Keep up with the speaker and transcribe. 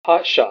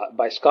Hot Shot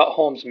by Scott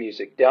Holmes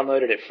Music,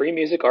 downloaded at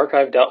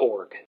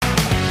freemusicarchive.org.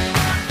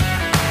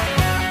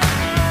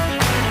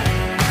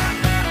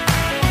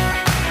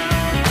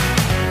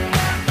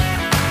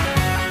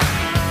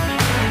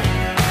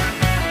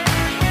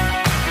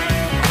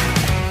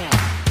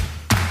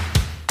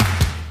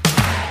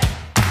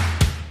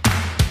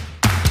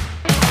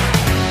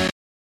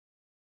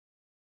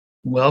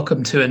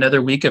 Welcome to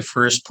another week of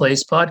First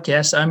Place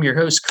Podcast. I'm your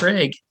host,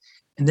 Craig,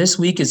 and this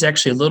week is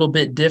actually a little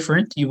bit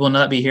different. You will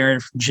not be hearing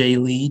from Jay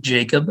Lee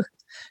Jacob.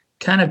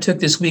 Kind of took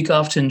this week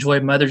off to enjoy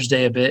Mother's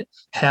Day a bit.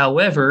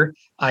 However,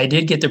 I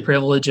did get the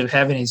privilege of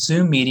having a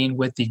Zoom meeting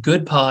with the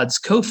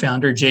Goodpods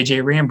co-founder,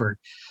 JJ Ramberg.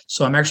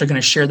 So I'm actually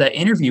going to share that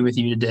interview with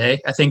you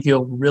today. I think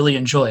you'll really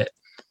enjoy it.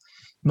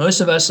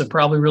 Most of us have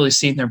probably really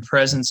seen their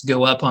presence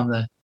go up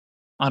on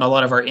a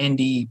lot of our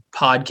indie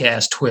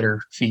podcast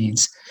Twitter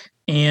feeds.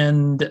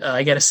 And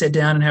I got to sit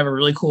down and have a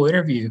really cool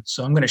interview.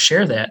 So I'm going to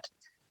share that.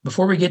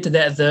 Before we get to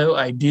that, though,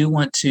 I do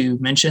want to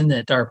mention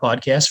that our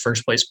podcast,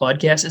 First Place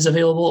Podcast, is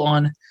available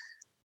on,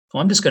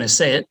 well, I'm just going to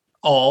say it,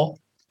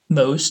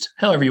 most,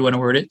 however you want to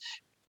word it,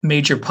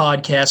 major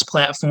podcast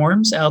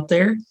platforms out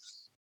there.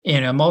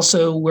 And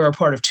we're a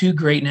part of two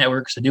great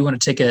networks. I do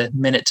want to take a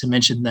minute to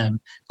mention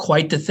them.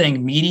 Quite the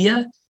Thing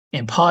Media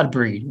and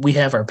Podbreed. We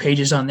have our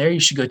pages on there. You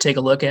should go take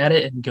a look at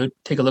it and go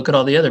take a look at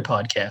all the other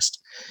podcasts.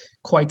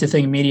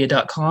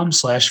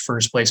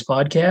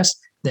 QuiteTheThingMedia.com/firstplacepodcast,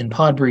 then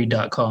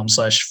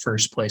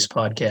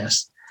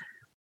podbreed.com/firstplacepodcast.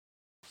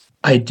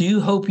 I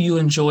do hope you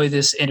enjoy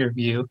this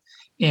interview,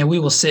 and we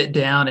will sit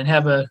down and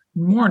have a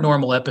more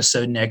normal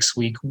episode next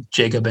week with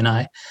Jacob and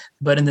I.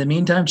 But in the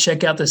meantime,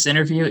 check out this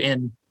interview,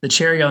 and the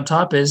cherry on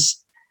top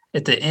is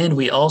at the end,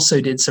 we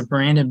also did some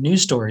random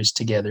news stories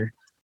together.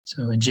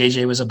 So, and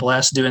JJ was a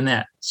blast doing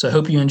that. So I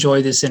hope you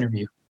enjoy this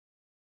interview.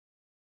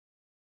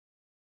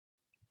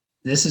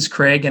 This is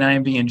Craig, and I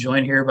am being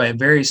joined here by a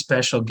very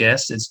special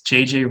guest. It's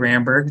JJ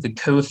Ramberg, the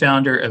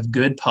co-founder of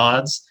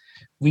Goodpods.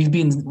 We've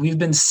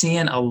been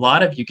seeing a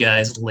lot of you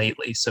guys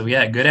lately. So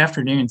yeah, good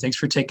afternoon. Thanks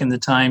for taking the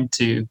time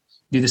to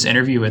do this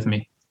interview with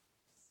me.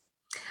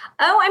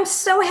 Oh, I'm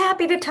so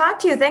happy to talk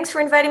to you. Thanks for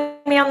inviting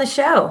me on the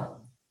show.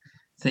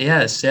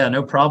 Yes, yeah,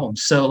 no problem.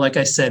 So like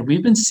I said,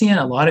 we've been seeing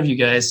a lot of you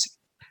guys,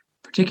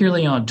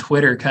 particularly on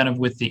Twitter, kind of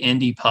with the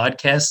indie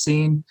podcast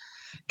scene.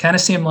 Kind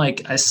of seemed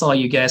like I saw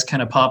you guys kind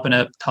of popping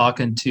up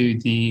talking to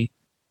the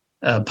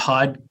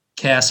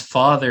podcast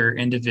father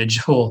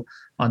individual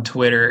on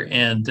Twitter,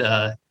 and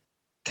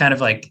kind of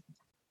like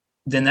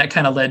then that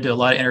kind of led to a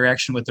lot of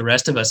interaction with the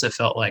rest of us. It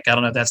felt like, I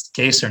don't know if that's the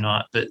case or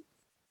not, but.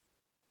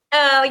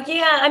 Oh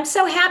yeah, I'm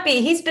so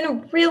happy. He's been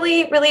a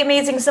really, really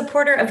amazing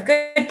supporter of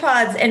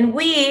Goodpods, and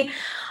we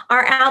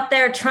are out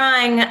there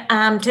trying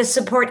to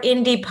support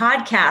indie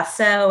podcasts,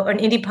 so an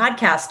indie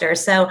podcaster.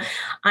 So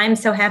I'm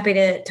so happy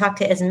to talk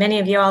to as many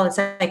of you all as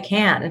I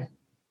can.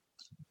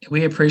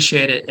 We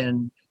appreciate it.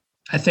 And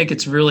I think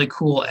it's a really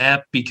cool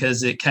app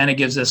because it kind of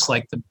gives us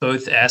like the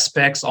both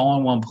aspects all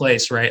in one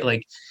place, right?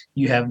 Like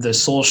you have the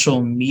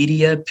social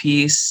media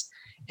piece,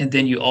 and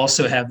then you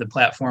also have the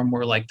platform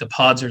where like the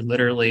pods are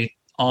literally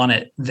on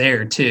it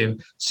there too.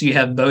 So you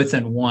have both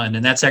in one,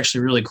 and that's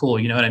actually really cool.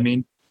 You know what I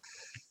mean?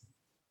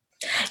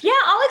 Yeah,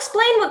 I'll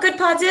explain what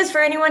Goodpods is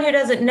for anyone who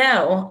doesn't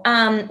know.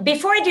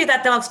 Before I do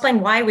that, though, I'll explain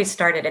why we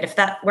started it, if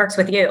that works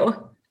with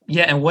you.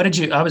 Yeah, and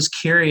I was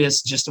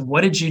curious, just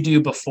what did you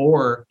do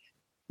before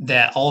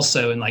that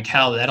also, and like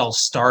how that all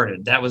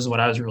started? That was what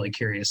I was really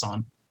curious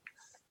on.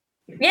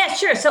 Yeah,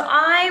 sure. So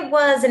I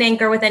was an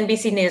anchor with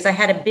NBC News. I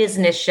had a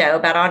business show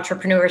about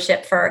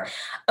entrepreneurship for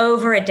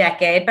over a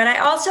decade, but I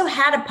also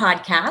had a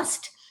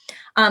podcast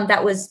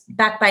that was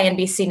backed by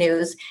NBC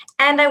News,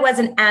 and I was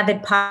an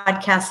avid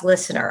podcast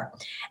listener.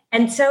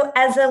 And so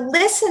as a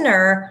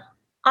listener,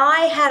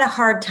 I had a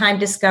hard time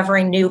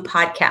discovering new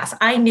podcasts.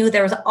 I knew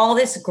there was all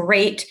this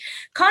great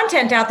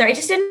content out there. I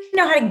just didn't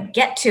know how to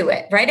get to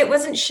it, right? It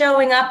wasn't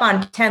showing up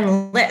on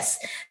 10 lists.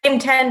 Same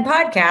 10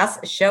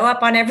 podcasts show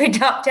up on every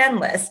top 10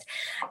 list.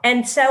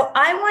 And so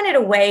I wanted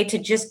a way to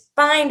just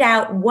find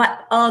out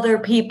what other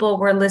people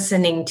were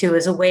listening to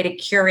as a way to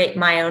curate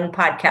my own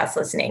podcast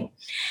listening.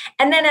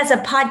 And then as a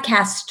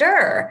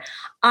podcaster,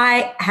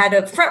 I had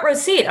a front row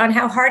seat on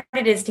how hard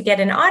it is to get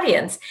an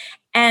audience.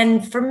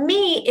 And for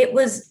me, it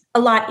was a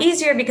lot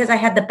easier because I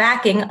had the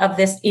backing of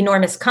this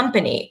enormous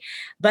company.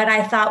 But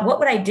I thought, what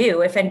would I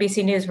do if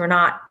NBC News were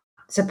not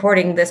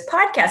supporting this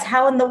podcast?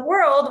 How in the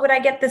world would I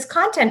get this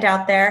content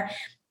out there,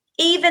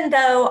 even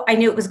though I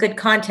knew it was good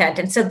content?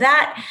 And so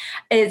that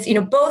is,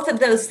 both of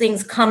those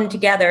things come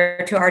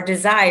together to our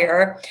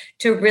desire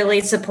to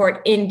really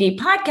support indie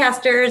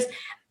podcasters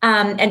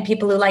and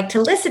people who like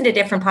to listen to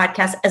different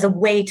podcasts as a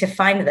way to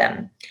find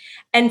them.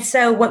 And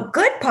so what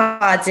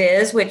Goodpods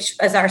is, which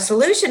is our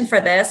solution for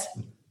this,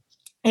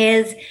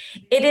 is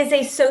it is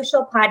a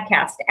social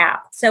podcast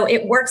app. So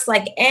it works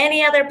like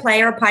any other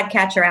player or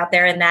podcatcher out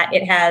there in that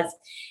it has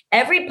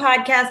every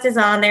podcast is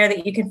on there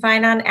that you can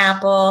find on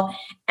Apple,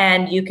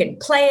 and you can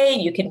play,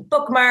 you can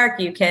bookmark,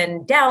 you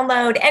can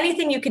download,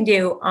 anything you can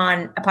do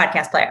on a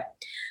podcast player.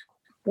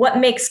 what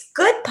makes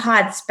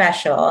Goodpods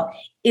special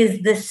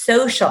is the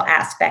social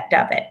aspect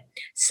of it.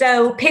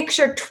 So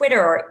picture Twitter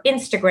or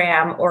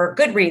Instagram or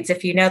Goodreads,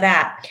 if you know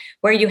that,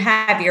 where you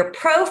have your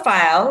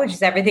profile, which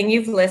is everything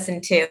you've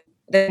listened to,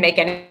 doesn't make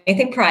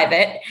anything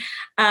private.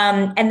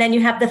 And then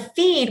you have the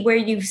feed where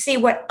you see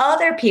what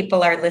other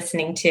people are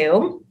listening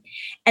to.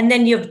 And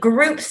then you have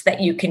groups that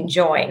you can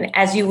join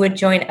as you would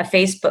join a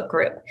Facebook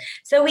group.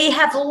 So we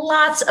have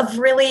lots of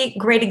really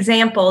great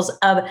examples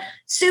of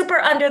super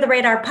under the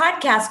radar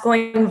podcasts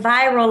going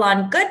viral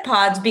on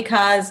Goodpods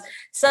because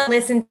some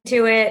listened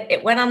to it,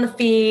 it went on the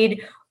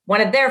feed, one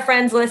of their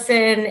friends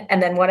listened,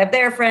 and then one of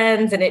their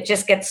friends, and it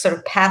just gets sort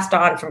of passed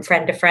on from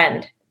friend to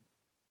friend.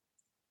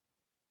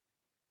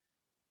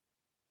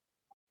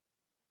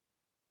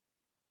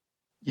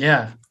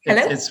 Yeah.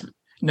 Hello?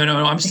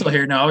 No, I'm still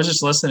here. No, I was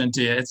just listening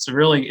to you. It's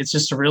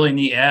just a really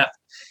neat app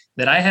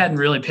that I hadn't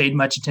really paid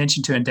much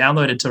attention to and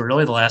downloaded till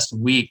really the last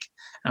week.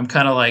 I'm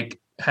kind of like,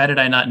 how did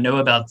I not know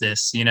about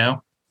this?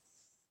 Well,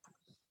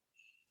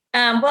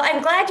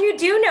 I'm glad you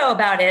do know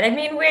about it. I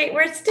mean,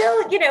 we're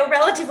still,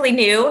 relatively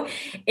new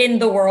in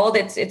the world.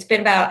 It's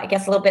been about, I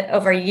guess, a little bit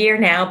over a year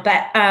now.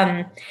 But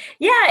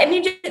yeah, I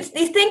mean, just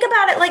you think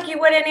about it like you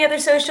would any other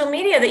social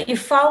media, that you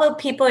follow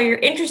people you're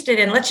interested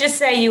in. Let's just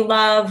say you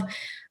love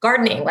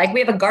gardening. Like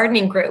we have a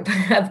gardening group on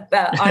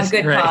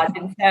Goodpods. Right.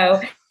 And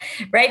so,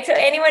 right. So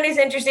anyone who's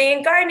interested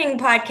in gardening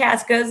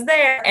podcast goes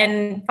there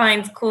and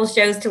finds cool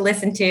shows to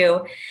listen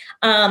to.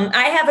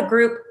 I have a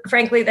group,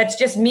 frankly, that's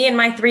just me and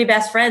my 3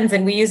 best friends,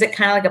 and we use it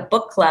kind of like a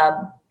book club.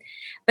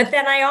 But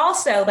then I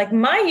also, like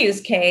my use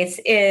case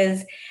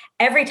is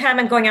every time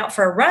I'm going out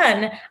for a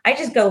run, I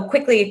just go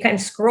quickly kind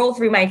of scroll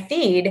through my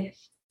feed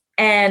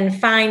and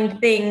find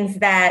things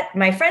that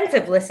my friends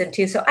have listened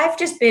to. So I've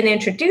just been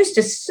introduced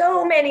to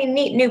so many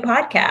neat new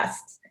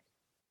podcasts.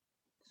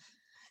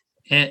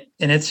 And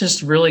it's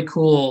just really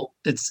cool.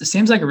 It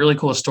seems like a really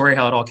cool story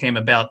how it all came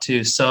about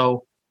too.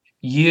 So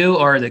you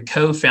are the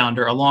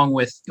co-founder along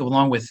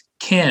with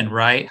Ken,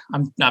 right?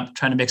 I'm not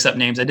trying to mix up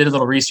names. I did a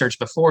little research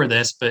before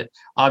this, but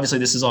obviously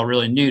this is all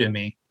really new to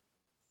me.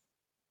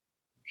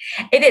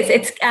 It is.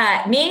 It's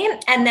me.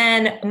 And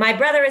then my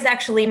brother is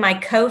actually my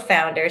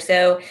co-founder.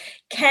 So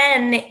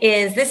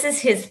this is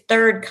his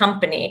 3rd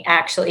company,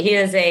 actually. He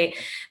is a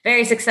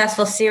very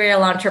successful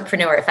serial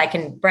entrepreneur, if I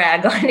can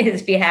brag on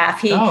his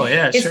behalf. His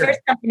sure. His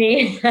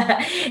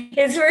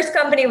first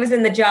company was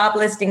in the job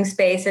listing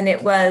space, and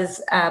it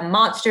was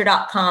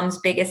Monster.com's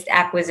biggest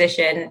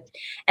acquisition.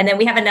 And then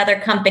we have another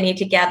company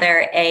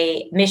together,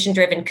 a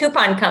mission-driven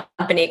coupon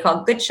company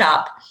called Good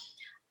Shop,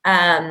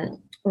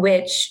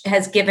 which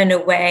has given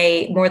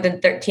away more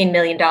than $13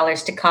 million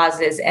to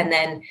causes. And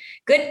then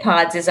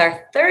Goodpods is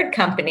our 3rd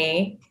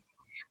company.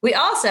 We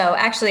also,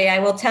 actually, I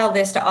will tell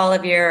this to all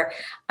of your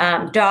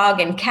dog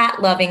and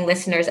cat loving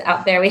listeners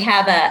out there. We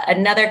have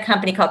another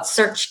company called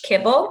Search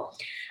Kibble.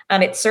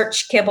 It's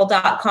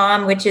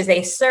searchkibble.com, which is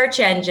a search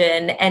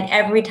engine. And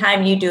every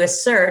time you do a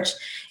search,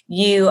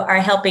 you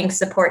are helping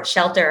support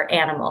shelter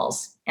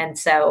animals. And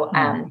so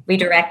we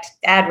direct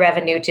ad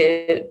revenue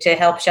to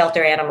help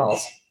shelter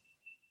animals.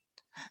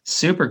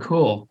 Super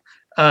cool.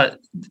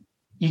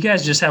 You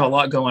guys just have a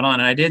lot going on.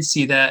 And I did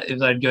see that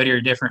as I'd go to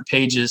your different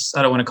pages.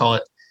 I don't want to call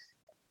it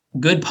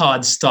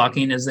Goodpods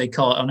stalking, as they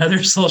call it on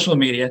other social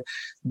media.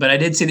 But I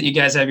did see that you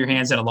guys have your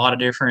hands in a lot of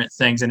different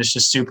things, and it's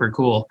just super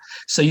cool.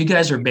 So you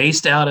guys are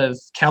based out of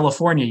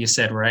California, you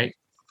said, right?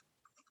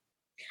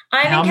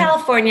 I'm in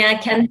California,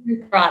 Ken's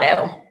in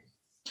Colorado.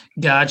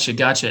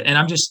 Gotcha. And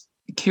I'm just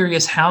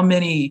curious, how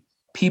many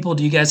people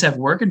do you guys have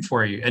working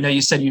for you? I know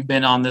you said you've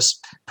been on this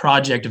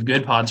project of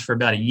Goodpods for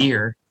about a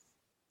year.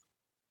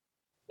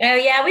 Oh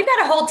yeah, we've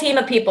got a whole team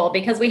of people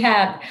because we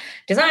have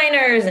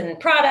designers and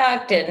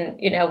product and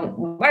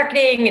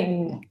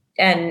marketing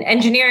and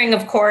engineering,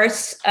 of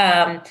course.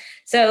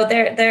 So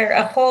there are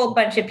a whole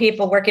bunch of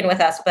people working with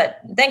us. But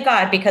thank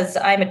God, because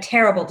I'm a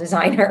terrible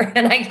designer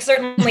and I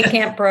certainly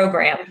can't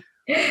program.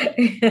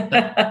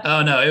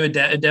 Oh no, it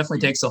definitely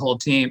takes a whole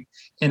team.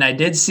 And I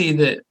did see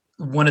that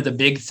one of the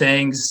big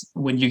things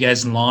when you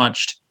guys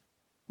launched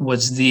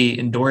was the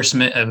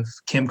endorsement of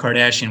Kim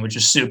Kardashian, which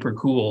is super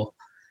cool.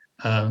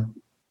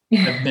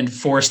 I've been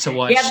forced to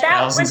watch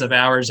thousands of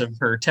hours of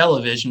her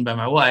television by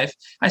my wife.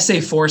 I say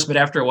forced, but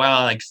after a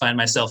while, I find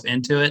myself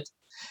into it.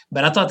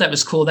 But I thought that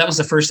was cool. That was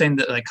the first thing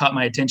that caught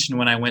my attention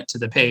when I went to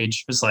the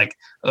page. It was like,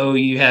 oh,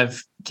 you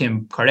have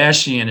Kim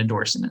Kardashian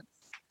endorsing it.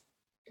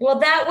 Well,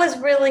 that was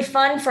really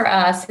fun for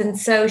us. And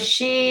so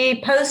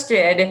she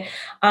posted,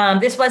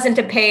 this wasn't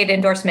a paid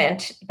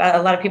endorsement.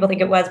 A lot of people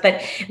think it was,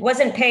 but it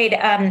wasn't paid.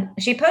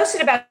 She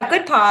posted about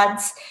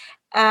Goodpods.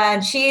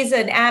 She's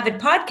an avid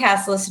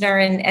podcast listener.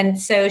 And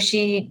so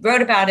she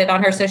wrote about it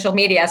on her social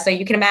media. So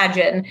you can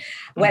imagine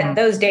what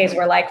those days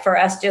were like for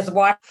us, just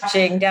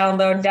watching,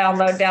 download.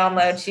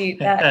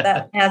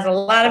 That has a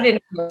lot of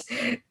influence.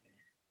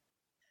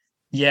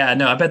 Yeah,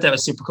 no, I bet that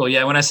was super cool.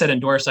 Yeah, when I said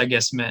endorse, I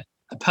guess meant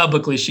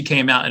publicly she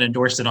came out and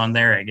endorsed it on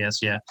there, I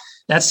guess. Yeah,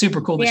 that's super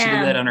cool that she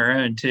did that on her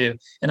own too.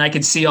 And I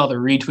could see all the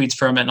retweets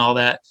from it and all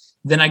that.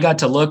 then I got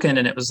to looking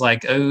and it was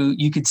like, oh,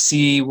 you could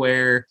see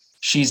where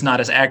she's not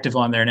as active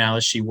on there now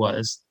as she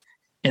was.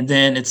 And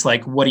then it's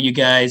like, what are you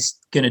guys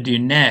going to do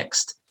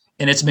next?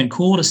 And it's been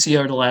cool to see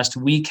over the last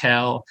week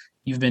how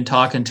you've been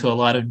talking to a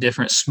lot of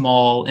different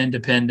small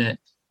independent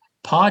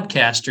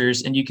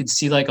podcasters, and you can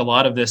see like a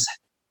lot of this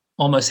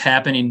almost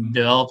happening,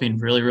 developing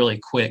really, really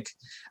quick.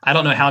 I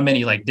don't know how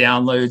many like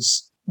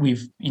downloads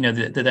we've,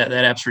 that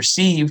app's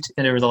received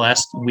and over the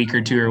last week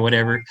or two or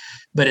whatever,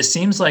 but it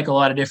seems like a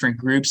lot of different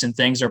groups and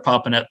things are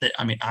popping up that,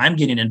 I'm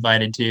getting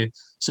invited to.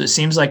 So it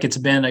seems like it's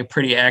been a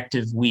pretty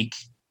active week.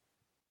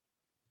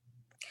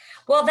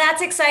 Well,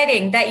 that's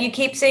exciting that you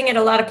keep seeing it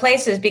a lot of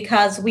places,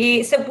 because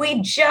we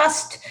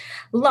just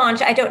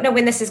launched, I don't know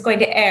when this is going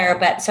to air,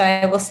 but so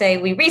I will say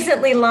we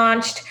recently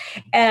launched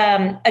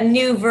a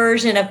new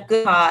version of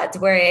Goodpods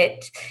where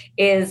it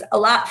is a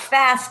lot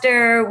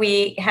faster.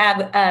 We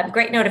have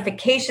great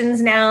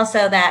notifications now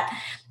so that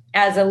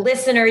as a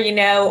listener,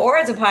 or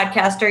as a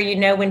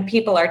podcaster, when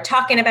people are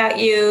talking about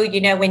you,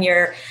 when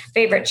your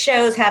favorite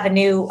shows have a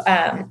new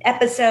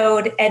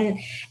episode.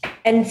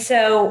 And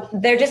so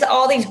they're just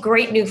all these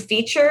great new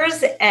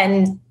features.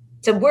 And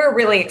so we're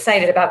really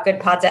excited about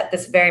Goodpods at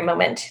this very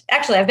moment.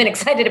 Actually, I've been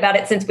excited about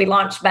it since we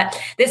launched, but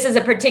this is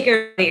a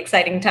particularly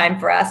exciting time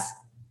for us.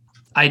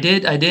 I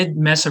did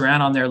mess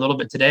around on there a little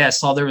bit today. I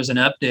saw there was an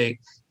update,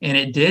 and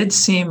it did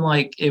seem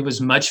like it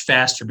was much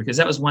faster, because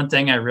that was one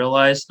thing I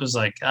realized was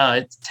like,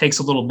 it takes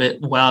a little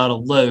bit while to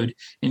load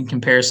in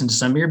comparison to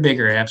some of your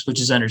bigger apps, which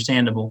is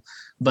understandable.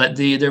 But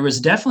there was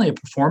definitely a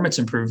performance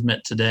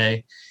improvement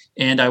today.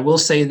 And I will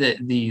say that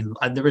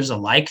there was a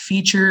like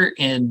feature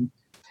in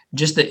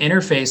just the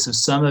interface of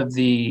some of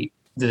the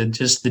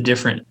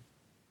different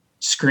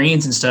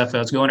screens and stuff I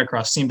was going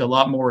across seemed a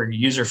lot more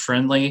user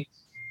friendly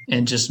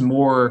and just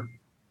more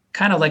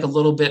kind of like a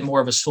little bit more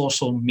of a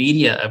social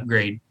media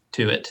upgrade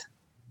to it.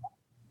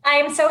 I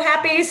am so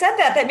happy you said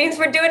that. That means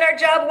we're doing our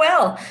job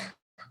well.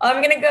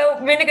 I'm gonna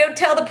go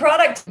tell the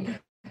product.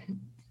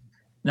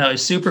 No,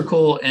 it's super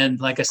cool. And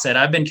like I said,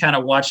 I've been kind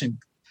of watching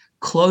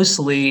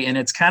closely, and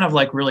it's kind of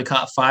like really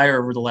caught fire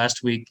over the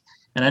last week.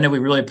 And I know we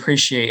really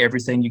appreciate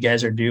everything you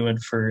guys are doing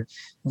for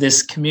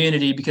this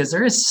community, because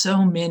there is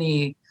so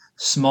many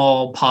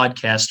small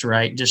podcasts,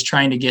 right? Just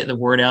trying to get the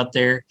word out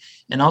there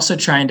and also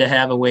trying to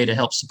have a way to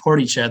help support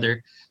each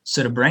other.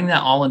 So to bring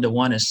that all into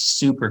one is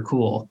super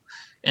cool.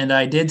 And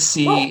I did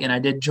see, and I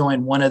did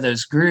join one of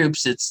those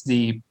groups. It's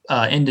the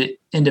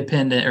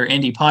independent or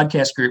indie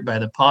podcast group by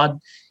the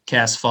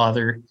Podcast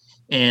Father.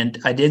 And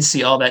I did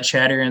see all that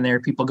chatter in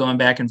there, people going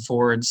back and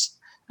forwards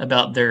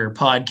about their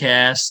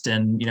podcast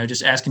and,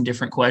 just asking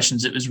different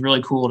questions. It was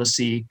really cool to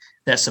see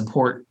that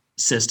support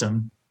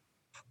system.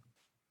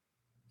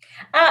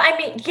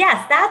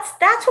 Yes,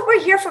 that's what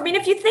we're here for.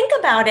 If you think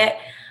about it,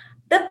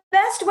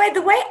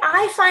 the way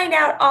I find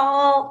out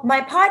all my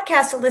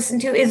podcasts to listen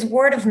to is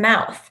word of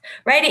mouth,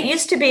 right? It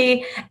used to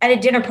be at a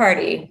dinner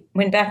party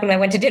back when I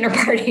went to dinner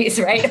parties,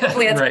 right?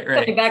 Hopefully that's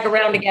coming back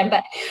around again.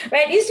 But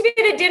right, it used to be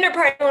at a dinner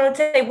party. Someone would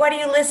say, "What are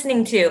you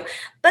listening to?"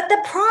 But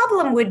the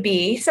problem would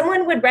be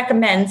someone would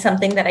recommend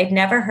something that I'd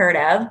never heard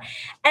of.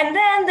 And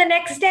then the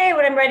next day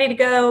when I'm ready to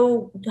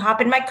go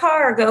hop in my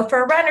car or go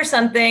for a run or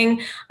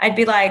something, I'd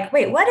be like,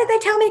 wait, what did they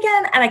tell me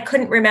again? And I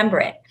couldn't remember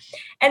it.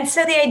 And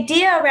so the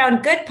idea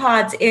around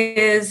Goodpods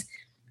is,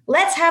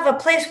 let's have a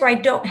place where I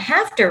don't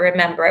have to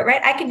remember it,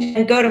 right? I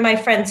can go to my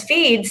friend's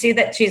feed, see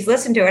that she's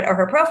listened to it or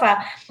her profile,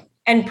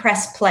 and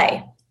press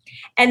play.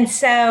 And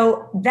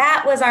so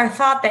that was our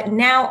thought, that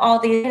now all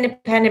the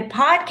independent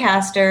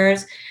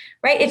podcasters,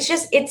 right?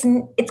 It's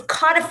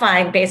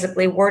codifying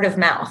basically word of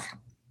mouth.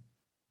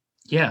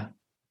 Yeah.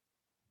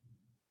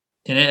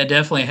 And it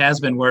definitely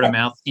has been word of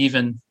mouth,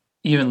 even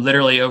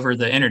literally over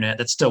the internet.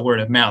 That's still word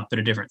of mouth, but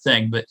a different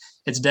thing. But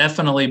it's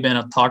definitely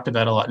been talked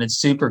about a lot, and it's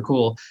super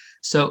cool.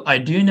 So I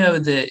do know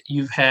that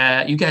you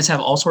guys have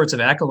all sorts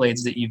of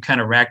accolades that you've kind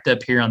of racked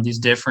up here on these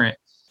different,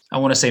 I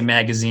want to say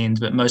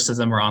magazines, but most of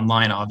them are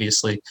online,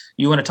 obviously.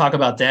 You want to talk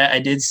about that? I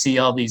did see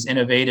all these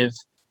innovative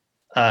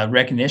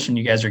recognition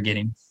you guys are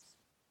getting.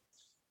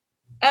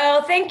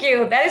 Oh, thank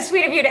you. That is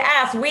sweet of you to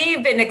ask.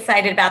 We've been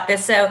excited about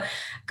this. So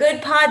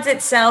Goodpods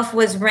itself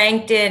was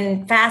ranked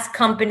in Fast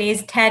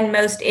Company's 10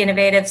 most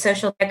innovative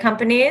social media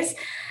companies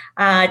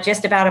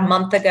just about a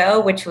month ago,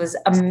 which was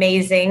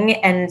amazing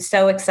and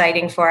so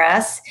exciting for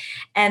us.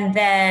 And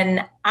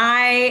then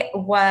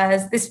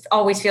this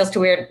always feels too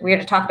weird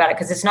to talk about it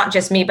because it's not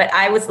just me, but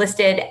I was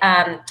listed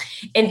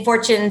in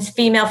Fortune's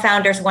Female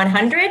Founders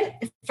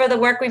 100 for the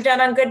work we've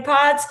done on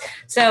Goodpods.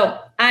 So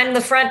I'm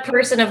the front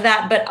person of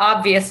that, but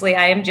obviously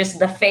I am just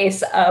the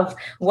face of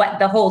what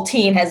the whole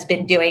team has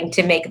been doing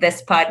to make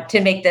this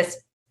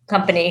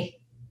company.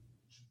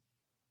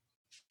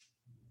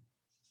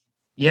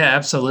 Yeah,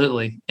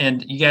 absolutely.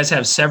 And you guys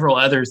have several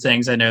other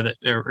things I know that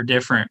are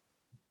different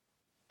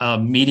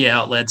media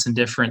outlets and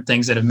different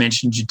things that have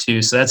mentioned you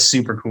too. So that's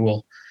super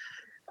cool.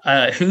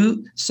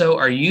 So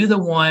are you the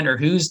one, or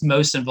who's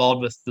most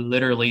involved with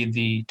literally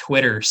the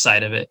Twitter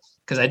side of it?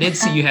 Because I did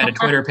see you had a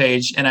Twitter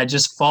page and I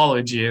just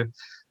followed you,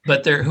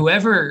 but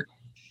whoever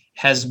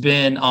has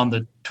been on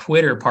the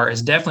Twitter part,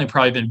 has definitely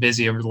probably been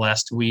busy over the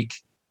last week.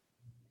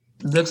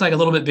 It looks like a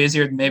little bit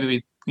busier than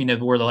maybe we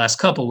were the last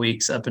couple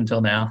weeks up until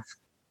now.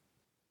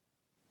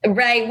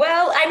 Right.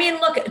 Well, I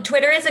mean, look,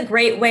 Twitter is a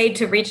great way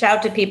to reach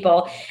out to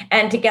people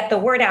and to get the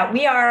word out.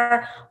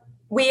 We're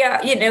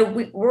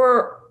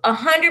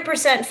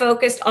 100%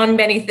 focused on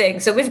many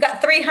things. So we've got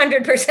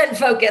 300%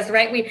 focus,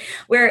 right?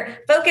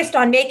 We're focused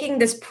on making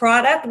this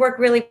product work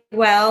really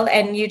well.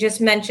 And you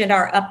just mentioned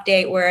our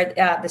update where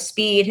the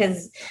speed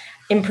has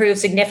improved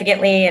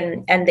significantly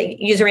and the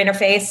user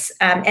interface.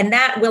 And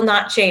that will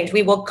not change.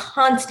 We will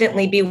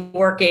constantly be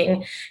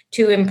working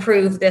to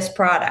improve this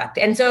product.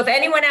 And so if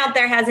anyone out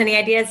there has any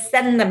ideas,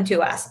 send them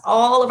to us.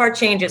 All of our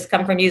changes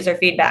come from user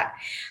feedback.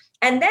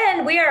 And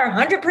then we are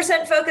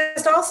 100%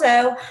 focused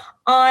also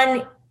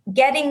on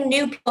getting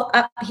new people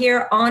up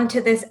here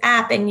onto this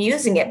app and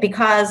using it,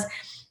 because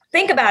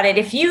think about it.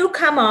 If you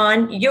come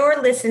on,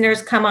 your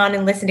listeners come on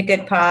and listen to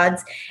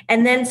Goodpods,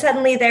 and then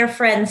suddenly their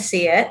friends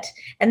see it,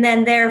 and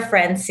then their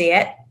friends see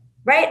it,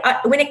 right?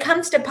 When it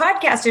comes to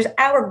podcasters,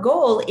 our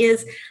goal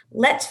is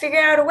let's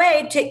figure out a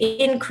way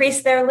to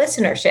increase their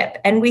listenership.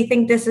 And we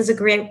think this is a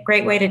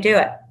great way to do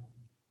it.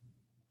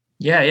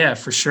 Yeah,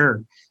 for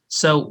sure.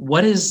 So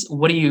what is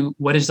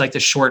like the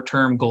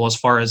short-term goal as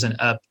far as an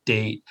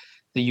update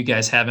that you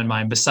guys have in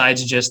mind,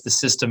 besides just the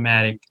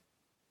systematic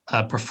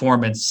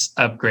performance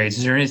upgrades?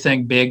 Is there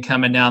anything big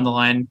coming down the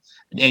line?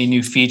 Any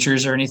new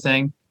features or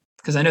anything?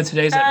 Because I know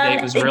today's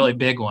update was a really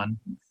big one.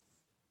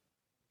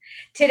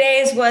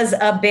 Today's was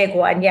a big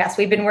one. Yes,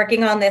 we've been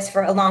working on this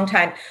for a long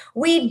time.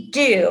 We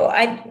do.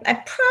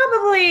 I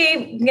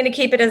probably going to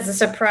keep it as a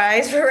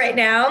surprise for right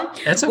now.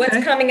 That's okay.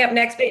 What's coming up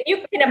next? But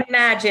you can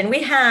imagine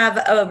we have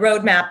a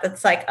roadmap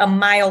that's like a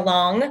mile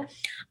long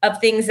of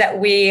things that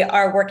we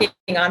are working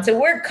on. So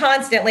we're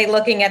constantly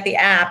looking at the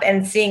app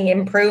and seeing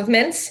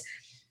improvements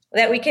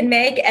that we can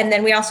make. And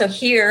then we also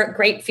hear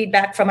great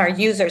feedback from our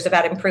users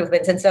about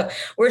improvements. And so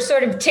we're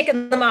sort of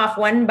ticking them off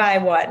one by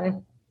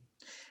one.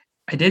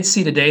 I did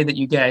see today that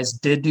you guys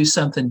did do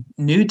something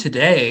new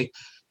today.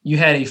 You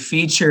had a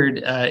featured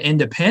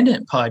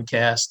independent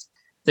podcast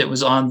that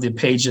was on the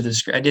page of the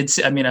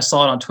screen. I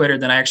saw it on Twitter.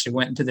 Then I actually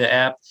went into the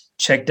app,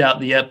 checked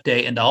out the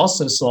update, and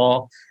also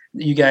saw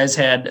that you guys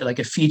had like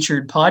a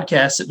featured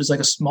podcast. It was like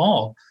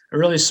a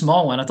really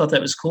small one. I thought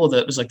that was cool. That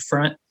it was like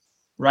front,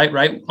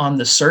 right on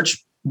the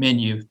search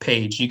menu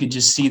page. You could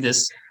just see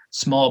this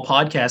small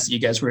podcast that you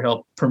guys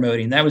were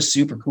promoting. That was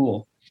super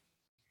cool.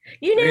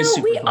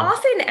 We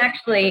often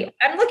actually,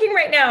 I'm looking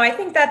right now, I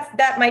think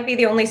that might be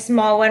the only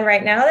small one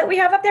right now that we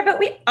have up there, but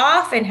we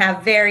often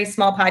have very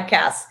small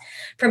podcasts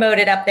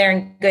promoted up there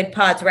and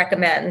Goodpods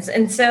recommends.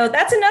 And so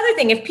that's another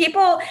thing. If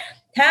people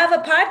have a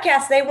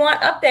podcast they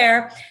want up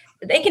there,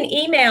 they can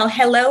email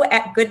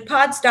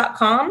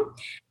hello@goodpods.com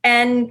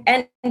and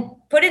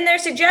put in their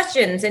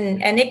suggestions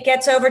and it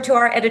gets over to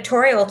our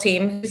editorial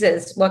team who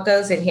uses what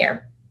goes in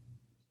here.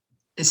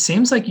 It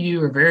seems like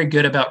you are very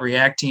good about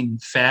reacting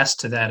fast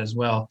to that as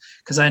well,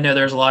 because I know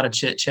there's a lot of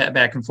chit chat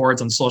back and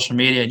forwards on social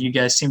media, and you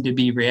guys seem to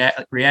be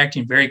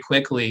reacting very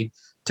quickly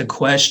to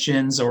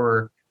questions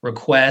or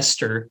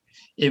requests. Or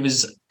it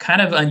was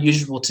kind of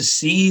unusual to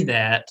see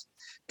that,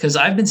 because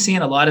I've been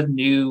seeing a lot of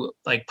new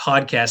like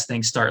podcast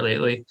things start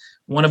lately.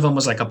 One of them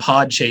was like a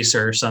pod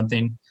chaser or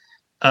something,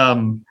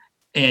 and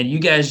you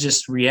guys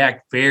just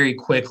react very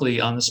quickly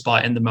on the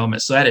spot in the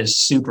moment. So that is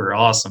super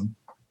awesome.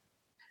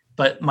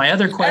 But my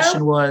other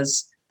question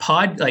was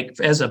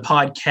as a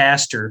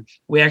podcaster,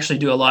 we actually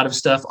do a lot of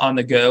stuff on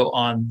the go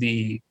on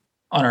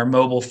our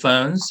mobile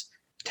phones,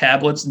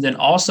 tablets, and then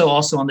also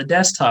on the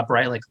desktop,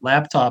 right? Like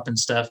laptop and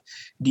stuff.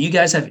 Do you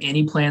guys have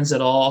any plans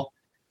at all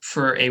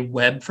for a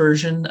web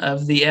version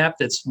of the app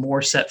that's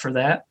more set for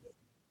that?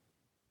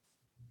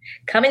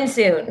 Coming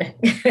soon.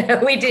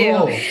 We do.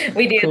 Cool.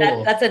 We do.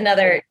 Cool. That's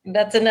another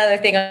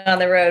thing on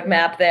the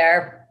roadmap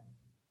there.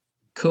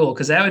 Cool.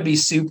 Because that would be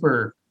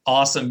super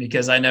awesome,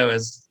 because I know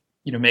as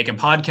making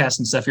podcasts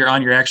and stuff, you're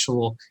on your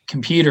actual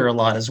computer a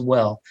lot as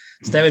well.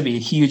 So that would be a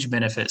huge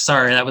benefit.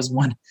 Sorry, that was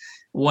one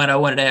I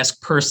wanted to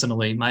ask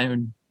personally.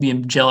 I'm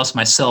being jealous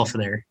myself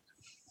there.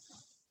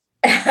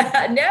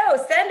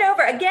 No, send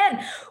over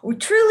again.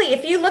 Truly,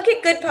 if you look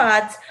at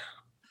Goodpods,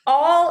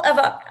 all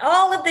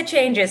of the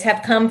changes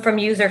have come from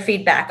user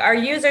feedback. Our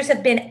users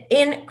have been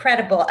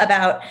incredible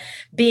about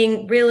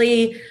being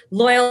really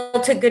loyal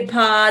to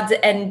Goodpods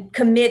and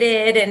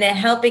committed and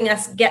helping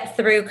us get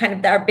through kind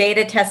of our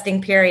beta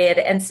testing period.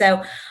 And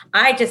so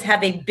I just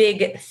have a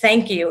big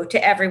thank you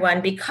to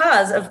everyone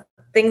because of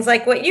things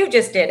like what you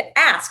just did.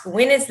 Ask,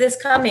 when is this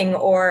coming?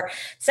 Or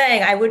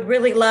saying, I would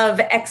really love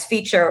X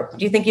feature.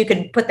 Do you think you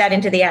could put that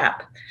into the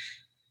app?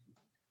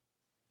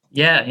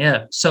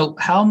 Yeah. So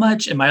how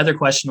much, and my other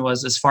question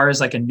was, as far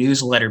as like a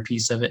newsletter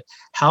piece of it,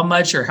 how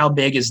much or how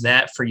big is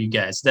that for you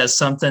guys? That's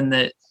something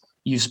that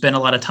you spend a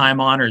lot of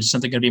time on, or is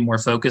something going to be more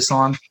focused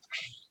on?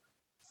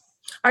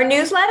 Our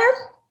newsletter?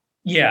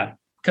 Yeah,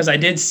 because I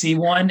did see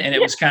one and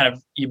it was kind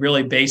of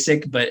really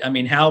basic, but I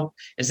mean, how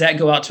does that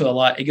go out to a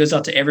lot? It goes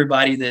out to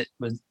everybody that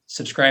would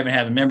subscribe and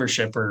have a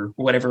membership or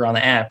whatever on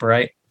the app,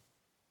 right?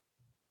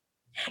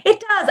 It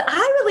does.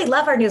 I really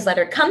love our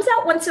newsletter. It comes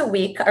out once a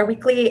week, our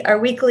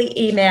weekly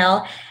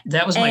email.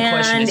 That was my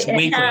question. It's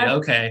weekly. Has,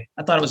 okay.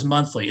 I thought it was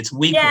monthly. It's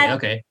weekly. Yeah,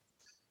 okay.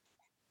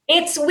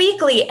 It's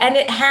weekly, and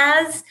it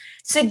has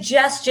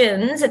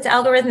suggestions. It's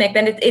algorithmic,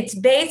 and it's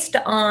based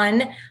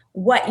on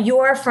what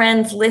your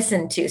friends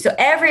listen to. So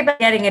everybody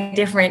getting a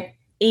different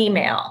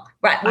email,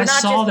 right? I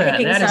saw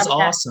that. That is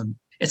awesome.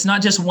 It's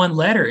not just one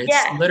letter.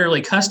 It's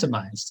literally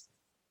customized.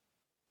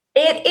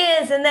 It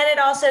is. And then it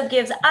also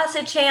gives us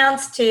a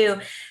chance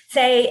to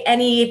say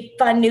any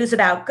fun news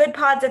about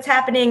Goodpods that's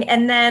happening.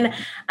 And then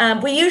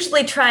we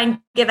usually try and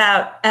give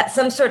out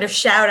some sort of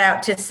shout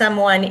out to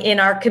someone in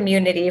our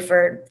community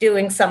for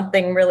doing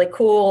something really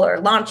cool or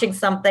launching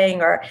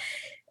something or,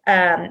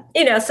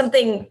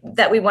 something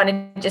that we want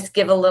to just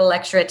give a little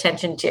extra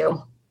attention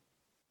to.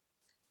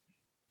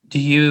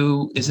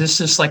 Is this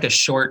just like a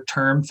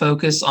short-term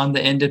focus on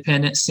the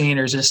independent scene,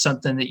 or is this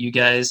something that you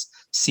guys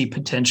see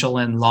potential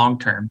in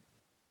long-term?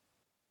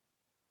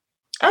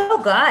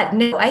 Oh God,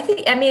 no,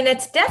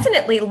 it's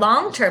definitely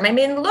long-term. I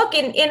mean, look,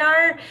 in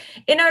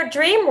our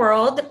dream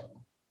world,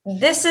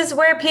 this is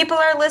where people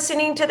are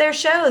listening to their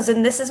shows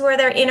and this is where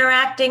they're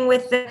interacting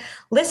with the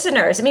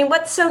listeners. I mean,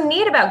 what's so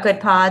neat about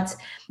Goodpods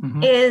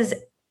is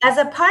as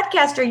a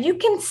podcaster, you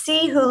can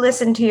see who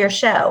listened to your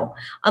show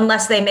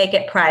unless they make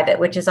it private,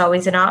 which is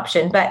always an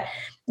option, but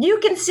you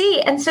can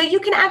see. And so you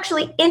can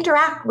actually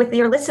interact with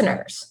your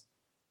listeners.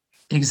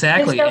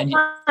 Exactly. It's so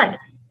fun.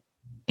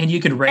 And you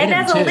could rate them too.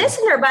 And as a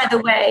listener, by the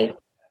way,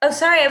 I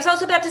was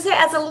also about to say,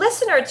 as a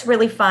listener, it's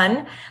really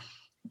fun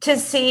to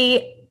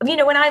see,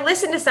 when I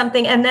listen to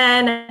something and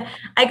then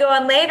I go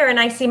on later and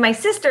I see my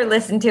sister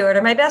listen to it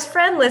or my best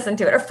friend listen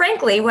to it. Or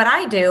frankly, what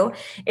I do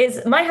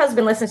is my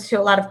husband listens to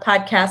a lot of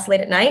podcasts late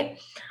at night.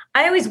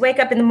 I always wake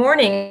up in the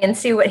morning and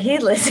see what he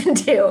listened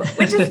to,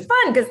 which is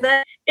fun because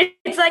then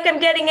it's like I'm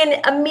getting an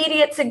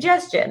immediate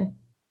suggestion.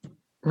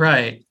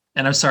 Right.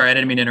 And I'm sorry, I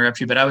didn't mean to interrupt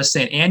you, but I was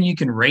saying, and you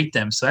can rate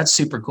them. So that's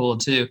super cool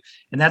too.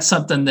 And that's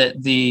something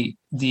that the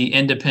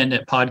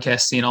independent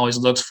podcast scene always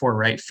looks for,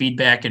 right?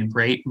 Feedback and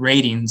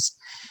ratings.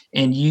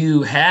 And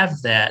you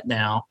have that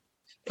now.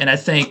 And I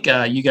think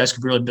you guys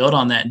could really build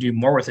on that and do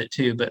more with it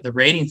too. But the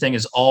rating thing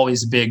is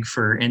always big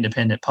for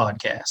independent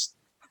podcasts.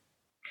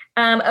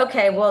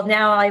 Okay, well,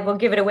 now I will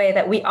give it away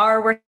that we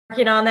are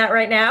working on that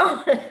right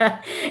now.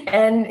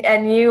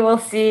 and you will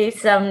see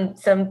some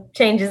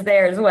changes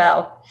there as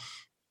well.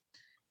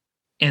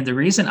 And the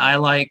reason I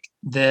like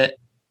the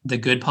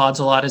Goodpods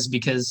a lot is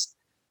because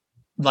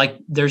like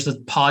there's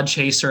the Pod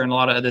Chaser and a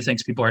lot of other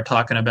things people are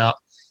talking about.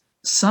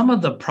 Some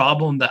of the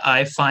problem that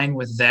I find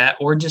with that,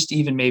 or just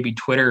even maybe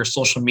Twitter or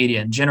social media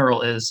in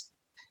general, is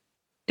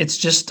it's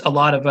just a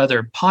lot of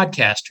other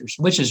podcasters,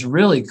 which is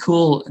really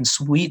cool and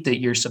sweet that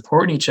you're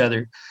supporting each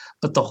other.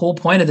 But the whole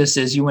point of this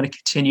is you want to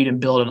continue to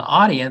build an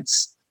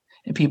audience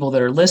and people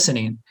that are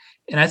listening.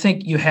 And I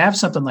think you have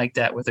something like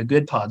that with the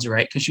Goodpods,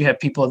 right? Because you have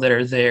people that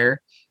are there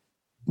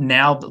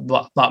now,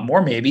 a lot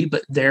more maybe,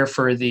 but there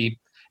for the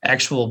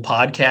actual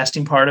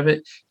podcasting part of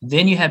it.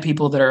 Then you have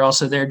people that are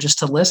also there just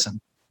to listen.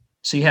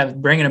 So you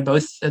have bringing them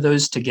both of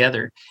those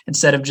together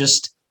instead of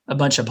just a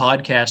bunch of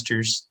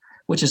podcasters,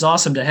 which is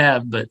awesome to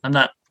have, but I'm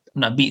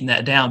not beating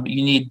that down, but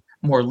you need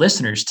more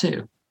listeners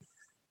too.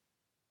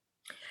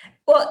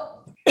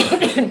 Well,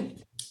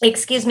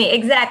 excuse me.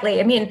 Exactly.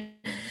 I mean,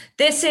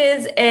 this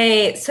is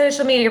a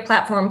social media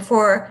platform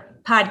for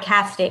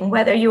podcasting,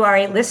 whether you are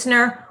a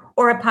listener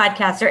or a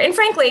podcaster. And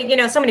frankly,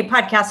 so many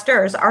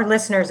podcasters are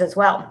listeners as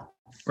well.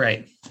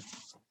 Right.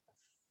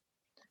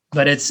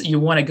 But you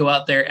want to go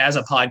out there as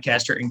a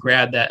podcaster and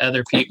grab that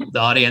other people, the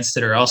audience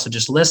that are also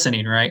just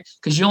listening, right?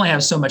 Because you only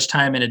have so much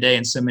time in a day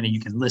and so many you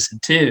can listen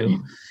to.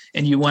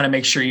 And you want to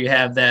make sure you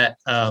have that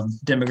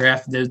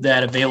demographic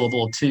that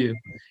available too.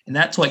 And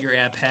that's what your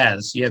app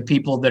has. You have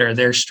people that are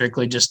there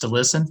strictly just to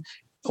listen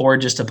or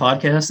just to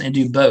podcast and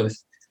do both.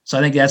 So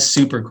I think that's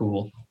super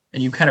cool.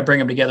 And you kind of bring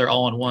them together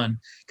all in one.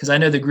 Because I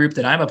know the group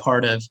that I'm a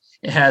part of,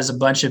 it has a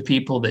bunch of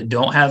people that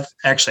don't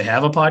actually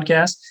have a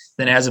podcast,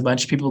 then it has a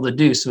bunch of people that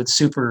do. So it's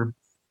super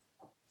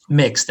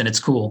mixed and it's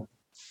cool.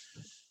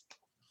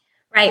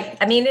 Right.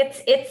 I mean,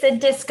 it's a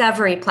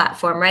discovery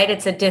platform, right?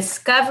 It's a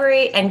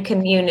discovery and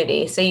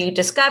community. So you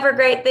discover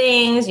great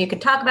things, you can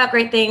talk about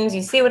great things,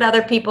 you see what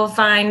other people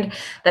find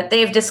that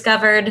they've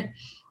discovered.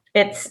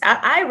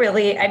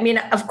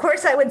 Of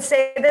course I would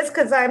say this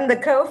because I'm the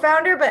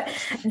co-founder, but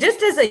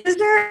just as a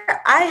user,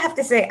 I have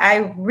to say,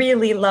 I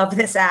really love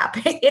this app.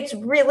 I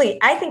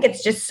think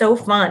it's just so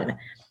fun.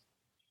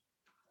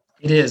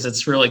 It is.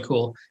 It's really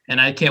cool. And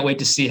I can't wait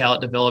to see how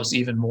it develops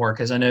even more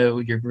because I know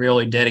you're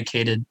really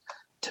dedicated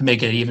to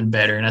make it even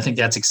better. And I think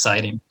that's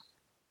exciting.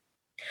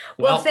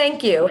 Well,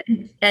 thank you.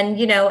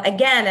 And,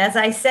 again, as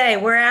I say,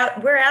 we're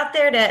out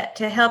there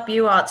to help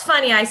you all. It's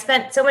funny. I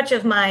spent so much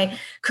of my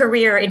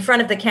career in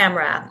front of the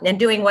camera and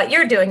doing what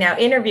you're doing now,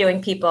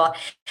 interviewing people.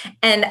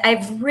 And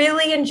I've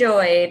really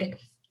enjoyed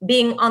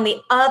being on the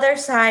other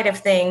side of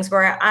things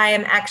where I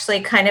am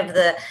actually kind of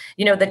the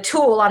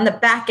tool on the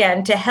back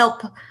end to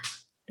help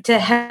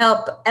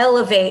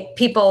elevate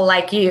people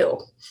like you.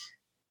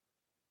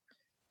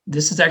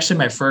 This is actually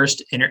my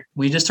first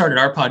we just started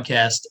our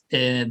podcast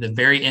in the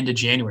very end of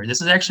January. This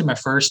is actually my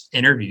first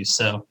interview,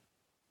 so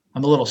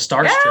I'm a little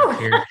starstruck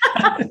here.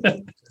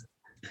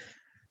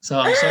 So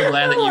I'm so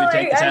glad that you would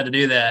take the time to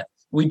do that.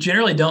 We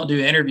generally don't do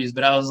interviews,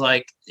 but I was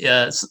like,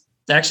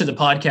 actually the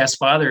podcast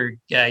father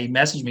guy, he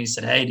messaged me and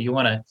said, "Hey, do you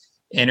want to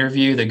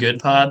interview the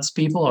Goodpods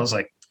people?" I was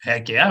like,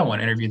 "Heck yeah, I want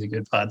to interview the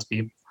Goodpods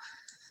people."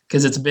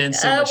 Because it's been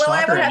so much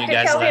talk around you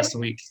guys last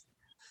week.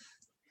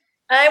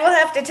 I will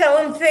have to tell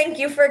him thank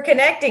you for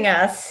connecting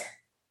us.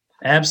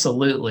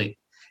 Absolutely.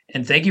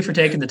 And thank you for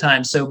taking the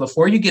time. So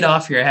before you get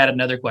off here, I had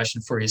another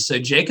question for you. So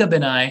Jacob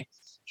and I,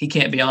 he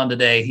can't be on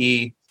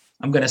today.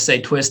 I'm going to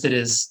say twisted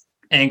his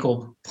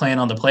ankle playing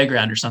on the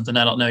playground or something.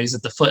 I don't know. He's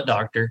at the foot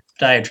doctor,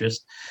 podiatrist.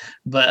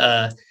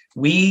 But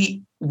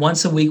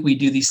once a week, we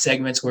do these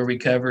segments where we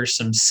cover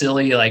some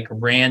silly, like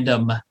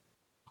random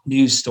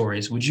news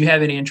stories. Would you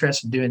have any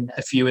interest in doing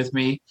a few with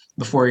me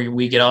before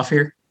we get off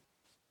here?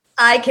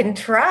 I can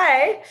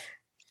try.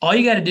 All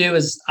you got to do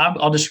is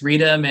I'll just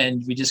read them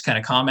and we just kind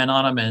of comment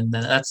on them. And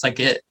then that's like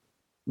it.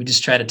 We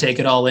just try to take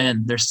it all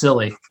in. They're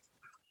silly.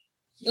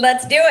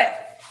 Let's do it.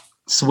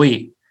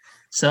 Sweet.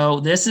 So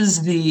this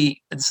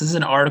is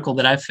an article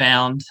that I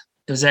found.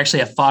 It was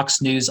actually a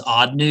Fox News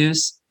Odd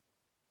News.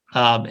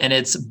 And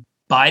it's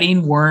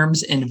biting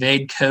worms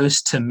invade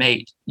coast to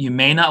mate. You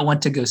may not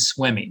want to go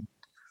swimming.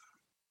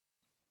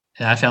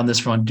 And I found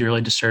this one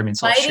really disturbing,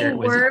 so I'll share it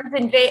with you. Biting worms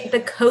invade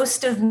the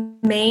coast of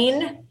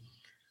Maine?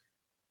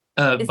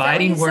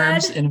 Biting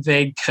worms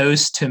invade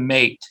coast to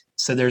mate.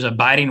 So there's a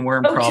biting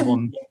worm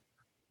problem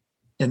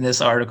in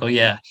this article,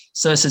 yeah.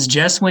 So it says,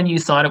 just when you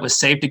thought it was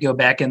safe to go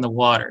back in the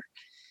water.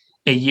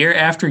 A year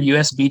after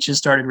U.S. beaches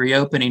started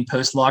reopening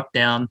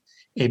post-lockdown,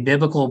 a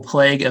biblical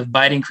plague of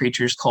biting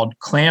creatures called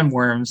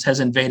clamworms has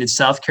invaded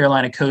South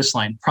Carolina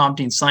coastline,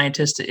 prompting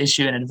scientists to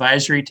issue an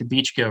advisory to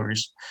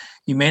beachgoers.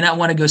 You may not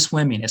want to go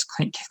swimming, as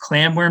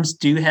clamworms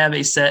do have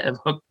a set of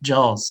hooked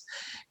jaws.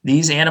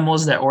 These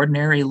animals that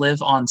ordinarily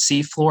live on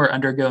seafloor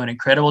undergo an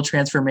incredible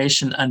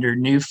transformation under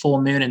new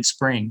full moon and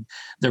spring.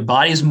 Their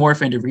bodies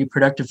morph into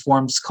reproductive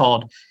forms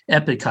called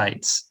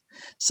epicytes.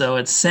 So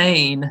it's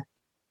saying,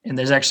 and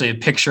there's actually a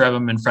picture of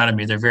them in front of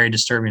me. They're very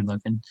disturbing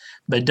looking.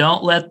 But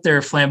don't let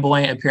their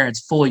flamboyant appearance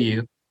fool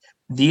you.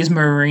 These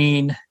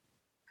marine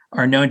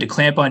are known to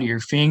clamp onto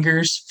your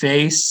fingers,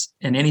 face,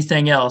 and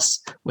anything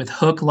else with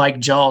hook-like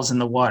jaws in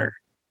the water.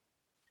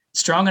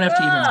 Strong enough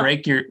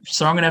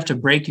to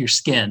break your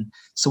skin.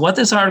 So what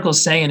this article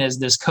is saying is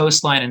this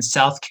coastline in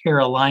South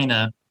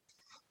Carolina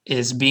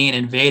is being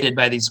invaded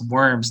by these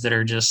worms that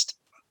are just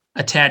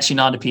attaching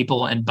onto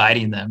people and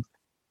biting them.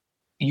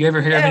 You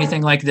ever hear of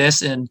anything like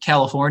this in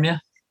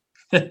California?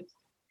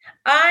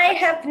 I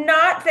have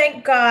not,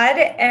 thank God,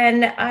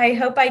 and I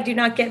hope I do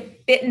not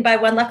get bitten by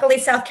one. Luckily,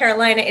 South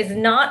Carolina is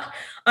not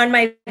on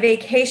my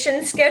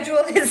vacation schedule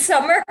this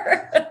summer.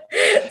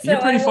 You're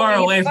pretty far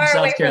away from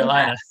South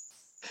Carolina.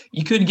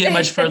 You couldn't get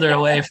much further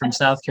away from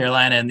South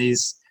Carolina and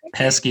these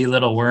pesky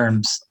little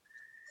worms.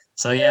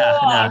 So yeah.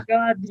 Oh,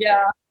 God,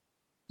 yeah.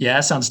 Yeah,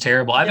 that sounds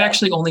terrible. I've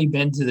actually only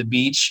been to the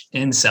beach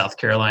in South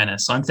Carolina.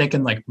 So I'm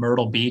thinking like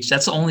Myrtle Beach.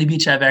 That's the only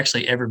beach I've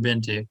actually ever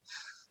been to.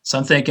 So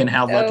I'm thinking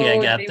how lucky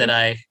I got that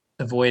I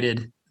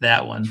avoided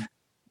that one.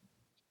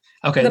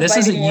 Okay, this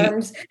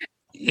is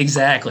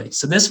exactly.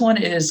 So this one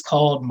is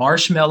called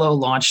Marshmallow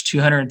Launched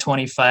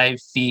 225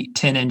 feet,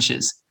 10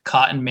 inches,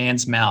 caught in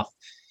man's mouth.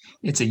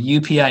 It's a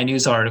UPI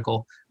news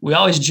article. We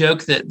always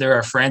joke that there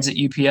are friends at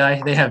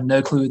UPI. They have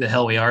no clue who the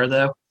hell we are,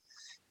 though.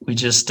 We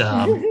just,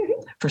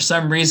 for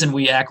some reason,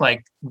 we act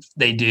like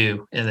they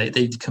do, and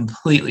they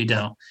completely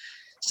don't.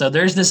 So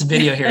there's this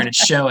video here, and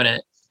it's showing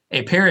it.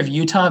 A pair of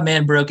Utah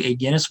men broke a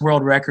Guinness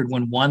World Record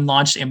when one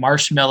launched a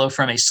marshmallow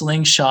from a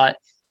slingshot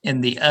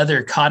and the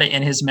other caught it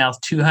in his mouth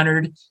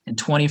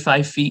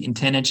 225 feet and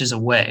 10 inches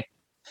away.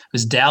 It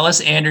was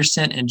Dallas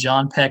Anderson and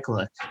John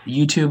Pekla, the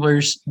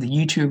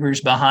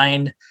YouTubers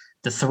behind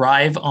the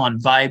Thrive on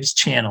Vibes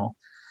channel.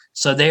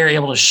 So they are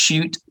able to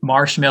shoot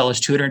marshmallows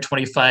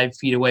 225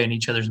 feet away in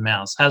each other's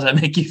mouths. How does that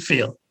make you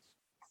feel?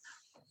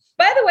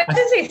 By the way,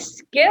 this is a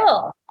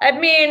skill. I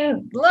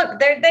mean, look,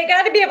 they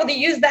got to be able to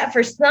use that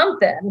for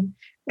something.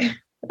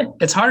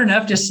 It's hard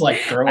enough just to like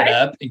throw it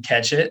up and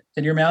catch it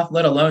in your mouth,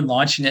 let alone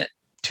launching it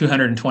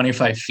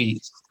 225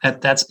 feet.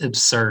 That's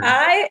absurd.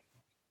 I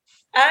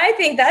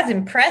think that's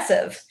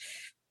impressive.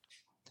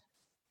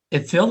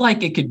 It feels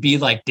like it could be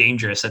like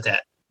dangerous at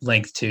that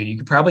length too. You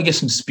could probably get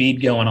some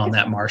speed going on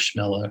that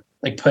marshmallow,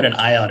 like put an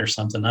eye out or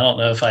something. I don't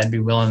know if I'd be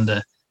willing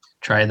to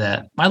try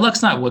that. My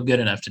luck's not good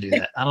enough to do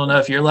that. I don't know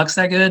if your luck's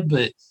that good,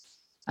 but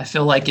I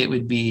feel like it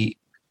would be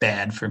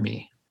bad for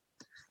me.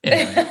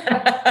 Anyway.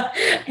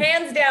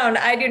 Hands down,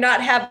 I do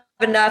not have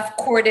enough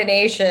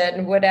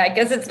coordination. I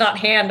guess it's not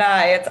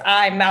hand-eye, it's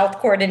eye-mouth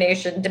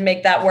coordination to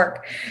make that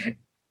work.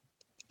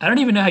 I don't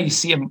even know how you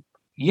see them.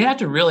 You have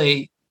to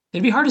really,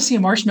 it'd be hard to see a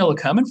marshmallow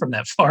coming from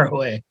that far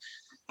away.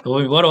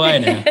 What do I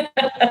know?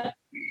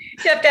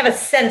 You have to have a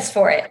sense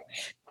for it.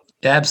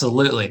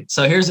 Absolutely.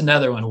 So here's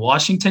another one.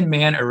 Washington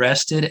man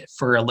arrested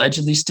for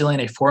allegedly stealing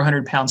a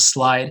 400-pound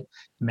slide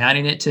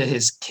mounting it to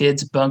his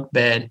kid's bunk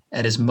bed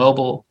at his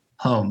mobile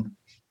home.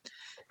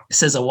 It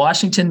says a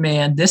Washington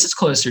man, this is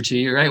closer to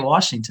you, right?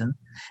 Washington.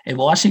 A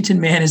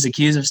Washington man is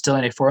accused of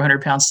stealing a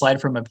 400-pound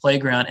slide from a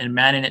playground and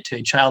mounting it to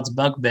a child's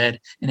bunk bed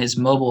in his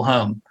mobile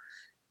home.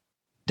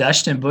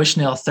 Dustin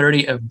Bushnell,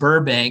 30, of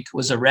Burbank,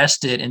 was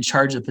arrested and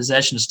charged with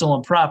possession of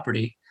stolen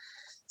property.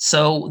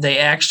 So they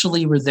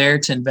actually were there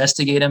to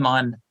investigate him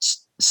on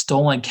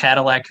stolen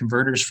Cadillac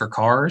converters for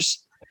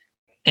cars.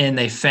 And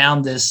they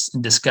found this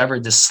and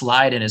discovered this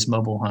slide in his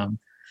mobile home.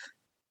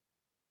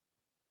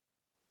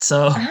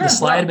 So the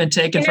slide had been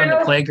taken from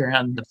the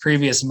playground the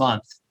previous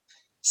month.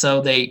 So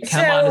they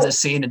come onto the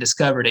scene and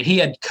discovered it. He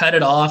had cut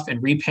it off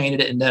and repainted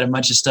it and done a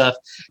bunch of stuff.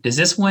 Does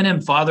this win him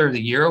Father of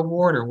the Year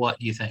award, or what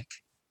do you think?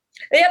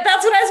 Yeah,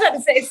 that's what I was about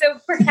to say. So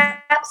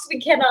perhaps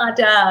we can't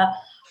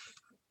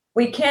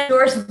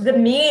endorse the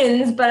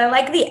means, but I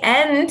like the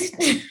end.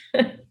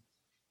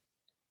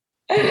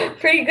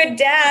 Pretty good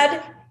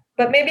dad,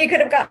 but maybe he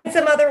could have gotten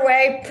some other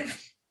way.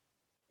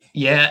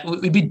 Yeah, it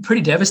would be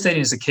pretty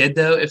devastating as a kid,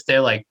 though, if they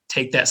like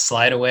take that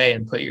slide away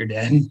and put your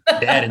dad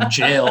in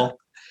jail.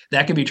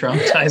 That could be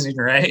traumatizing,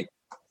 right?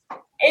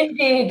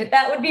 Indeed,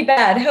 that would be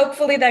bad.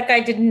 Hopefully that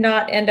guy did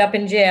not end up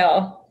in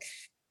jail.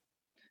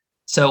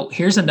 So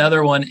here's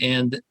another one,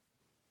 and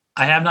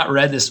I have not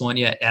read this one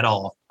yet at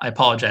all. I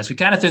apologize. We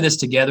kind of threw this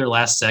together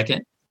last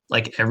second,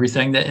 like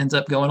everything that ends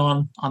up going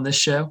on this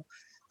show.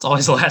 It's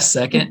always the last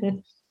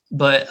second.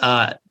 But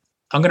I'm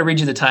going to read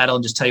you the title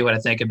and just tell you what I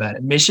think about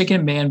it.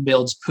 Michigan man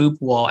builds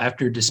poop wall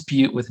after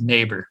dispute with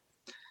neighbor.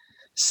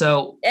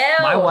 So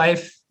my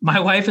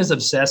wife is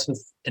obsessed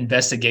with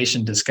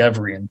investigation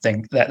discovery and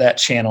that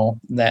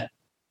channel, that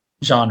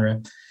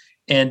genre.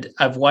 And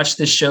I've watched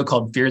this show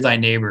called Fear Thy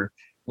Neighbor,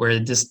 where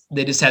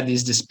they just have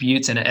these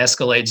disputes and it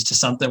escalates to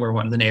something where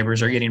one of the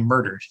neighbors are getting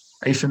murdered.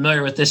 Are you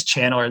familiar with this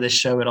channel or this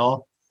show at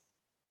all?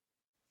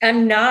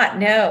 I'm not,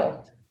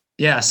 no.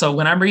 Yeah. So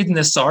when I'm reading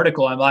this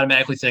article, I'm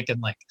automatically thinking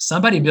like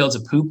somebody builds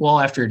a poop wall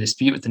after a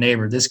dispute with the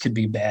neighbor. This could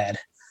be bad.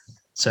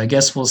 So I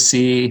guess we'll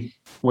see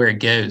where it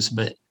goes,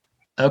 but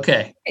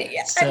okay.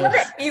 Yeah, so, I love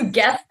it. You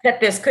guessed that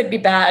this could be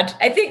bad.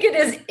 I think it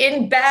is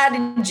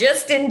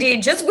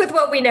just with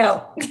what we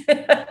know.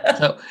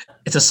 So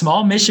it's a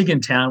small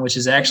Michigan town, which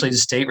is actually the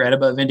state right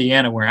above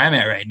Indiana where I'm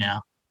at right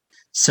now.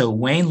 So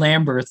Wayne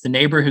Lambert, the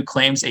neighbor who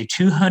claims a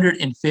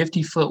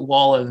 250-foot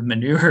wall of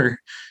manure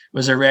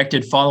was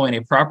erected following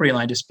a property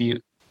line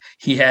dispute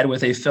he had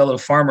with a fellow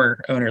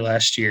farmer owner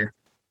last year.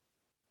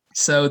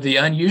 So the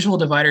unusual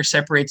divider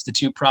separates the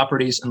two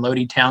properties in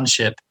Lodi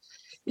Township.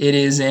 It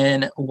is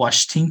in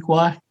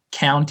Washtenaw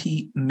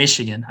County,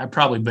 Michigan. I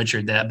probably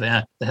butchered that,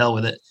 but the hell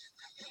with it.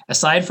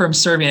 Aside from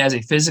serving as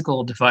a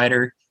physical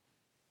divider,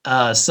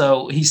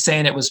 so he's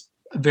saying it was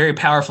a very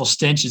powerful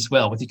stench as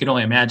well, which you can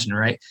only imagine,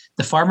 right?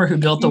 The farmer who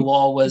built the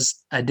wall was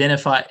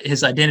identified.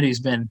 His identity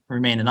has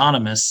remained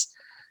anonymous,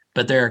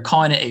 but they're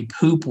calling it a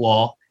poop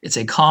wall. It's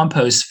a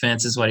compost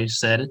fence, is what he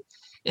said,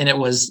 and it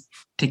was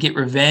to get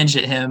revenge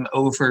at him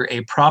over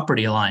a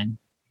property line.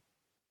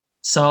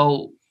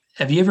 So,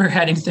 have you ever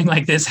had anything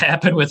like this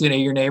happen with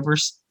your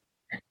neighbors?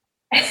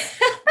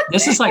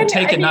 This is like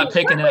not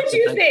picking up. What would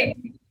you think?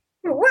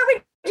 What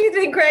would you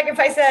think, Greg, if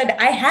I said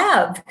I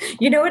have?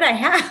 You know what I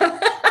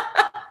have?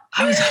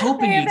 I was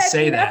hoping you'd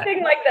say that.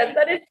 Nothing like that.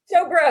 That is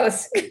so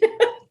gross.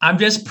 I'm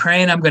just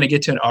praying I'm going to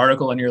get to an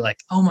article and you're like,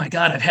 oh my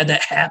God, I've had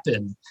that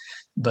happen.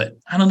 But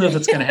I don't know if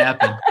it's going to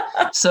happen.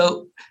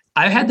 So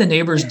I had the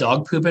neighbor's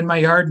dog poop in my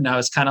yard and I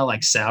was kind of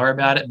like sour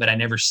about it, but I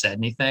never said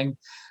anything.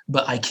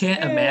 But I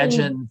can't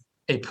imagine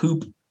a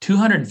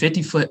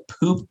 250-foot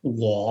poop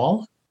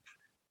wall.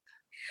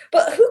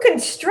 But who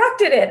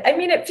constructed it? I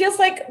mean, it feels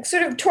like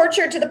sort of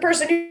torture to the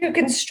person who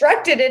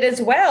constructed it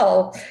as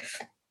well.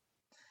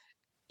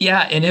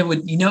 Yeah, and it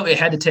would, it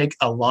had to take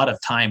a lot of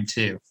time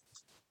too.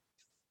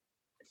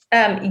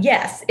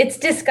 Yes, it's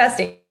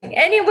disgusting.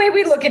 Any way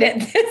we look at it,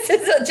 this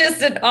is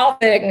just an awful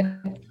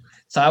thing.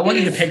 So I want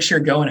you to picture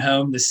going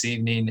home this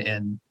evening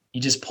and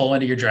you just pull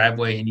into your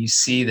driveway and you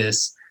see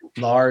this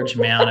large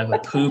mound of a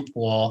poop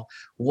wall.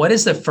 What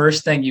is the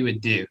first thing you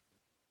would do?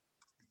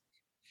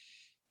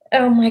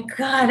 Oh my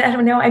God, I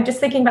don't know. I'm just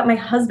thinking about my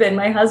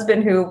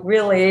husband who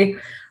really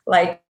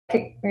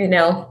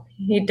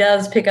he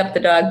does pick up the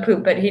dog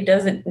poop, but he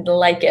doesn't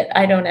like it.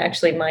 I don't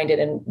actually mind it,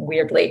 and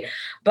weirdly,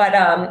 but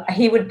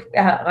he would,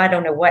 I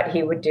don't know what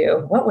he would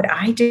do. What would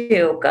I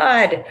do?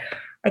 God,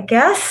 I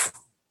guess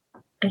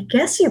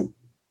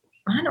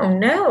I don't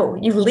know.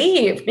 You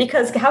leave,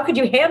 because how could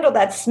you handle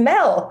that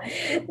smell?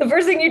 The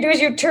first thing you do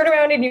is you turn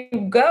around and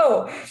you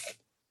go.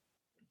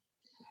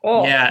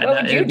 Oh, yeah.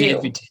 What would you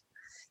do?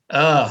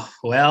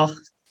 Well,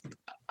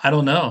 I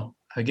don't know.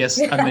 I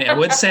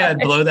would say I'd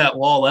blow that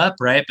wall up,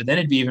 right? But then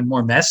it'd be even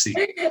more messy.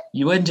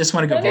 You wouldn't just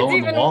want to go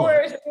blowing the wall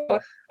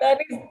up.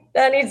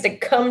 That needs to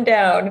come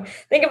down.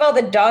 Think of all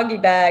the doggy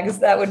bags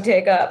that would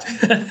take up.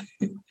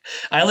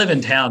 I live in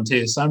town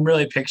too, so I'm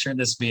really picturing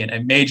this being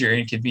a major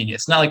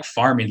inconvenience. It's not like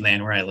farming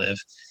land where I live.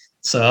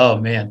 So, oh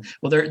man.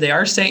 Well, they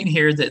are saying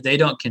here that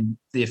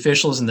the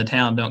officials in the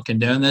town don't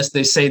condone this.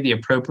 They say the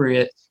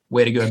appropriate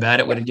way to go about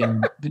it would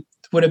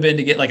have been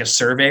to get like a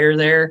surveyor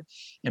there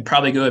and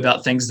probably go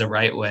about things the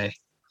right way.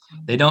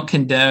 They don't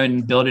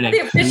condone building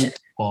a coop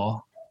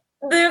wall.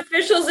 The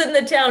officials in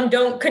the town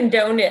don't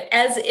condone it,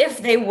 as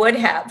if they would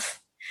have.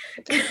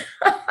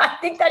 I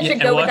think that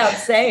should go without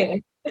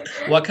saying.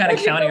 What kind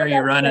of county are you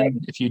running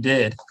if you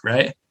did,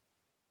 right?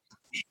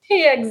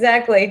 Yeah,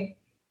 exactly.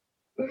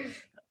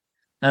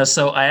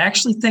 So I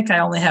actually think I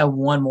only have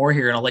one more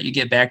here, and I'll let you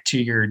get back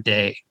to your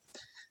day.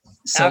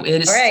 So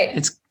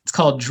it's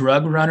called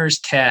Drug Runner's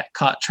Cat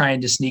Caught Trying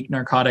to Sneak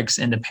Narcotics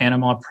into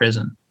Panama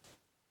Prison.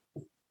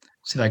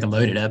 See if I can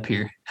load it up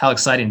here. How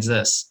exciting is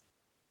this?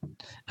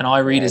 And all I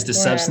read is the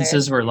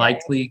substances were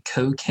likely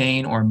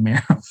cocaine or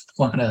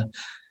marijuana.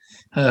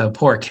 Oh,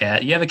 poor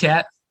cat. You have a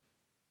cat?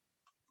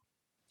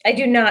 I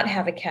do not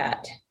have a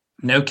cat.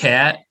 No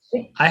cat?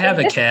 I have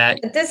a cat.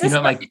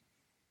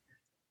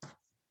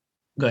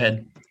 Go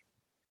ahead.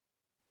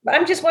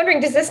 I'm just wondering,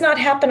 does this not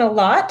happen a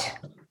lot?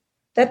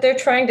 That they're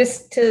trying to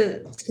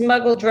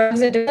smuggle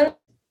drugs into?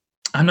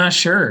 I'm not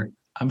sure.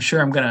 I'm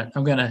sure I'm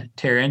gonna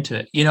tear into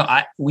it.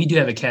 We do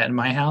have a cat in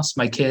my house.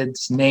 My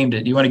kids named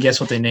it. Do you want to guess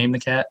what they named the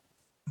cat?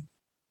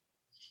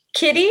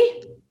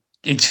 Kitty?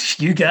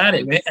 You got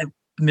it. $1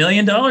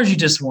 million you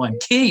just won.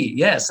 Kitty.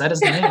 Yes, that is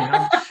the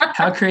name.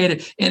 How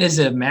creative. It is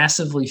a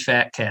massively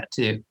fat cat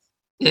too.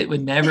 It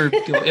would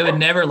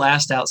never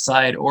last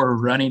outside or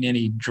running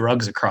any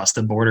drugs across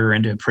the border or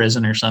into a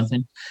prison or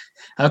something.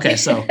 Okay,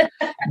 so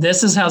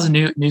this is how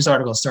the news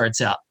article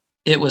starts out.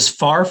 It was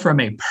far from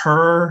a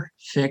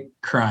perfect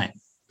crime.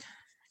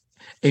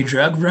 A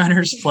drug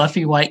runner's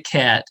fluffy white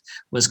cat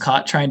was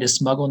caught trying to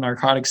smuggle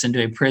narcotics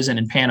into a prison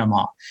in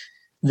Panama.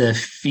 The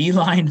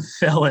feline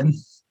felon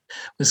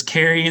was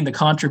carrying the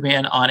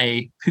contraband on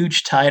a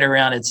pooch tied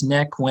around its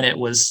neck when it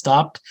was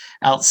stopped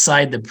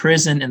outside the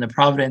prison in the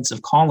province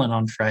of Colin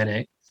on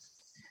Friday.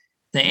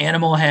 The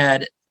animal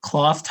had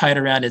cloth tied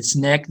around its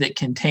neck that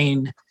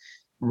contained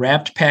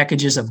wrapped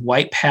packages of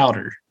white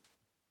powder,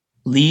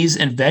 leaves,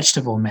 and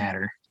vegetable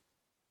matter.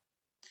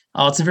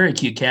 Oh, it's a very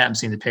cute cat. I'm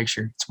seeing the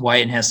picture. It's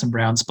white and has some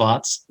brown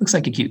spots. Looks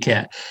like a cute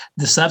cat.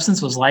 The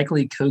substance was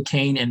likely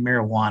cocaine and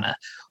marijuana.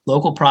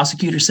 Local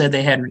prosecutors said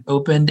they had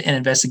opened an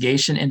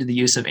investigation into the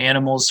use of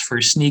animals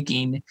for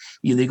sneaking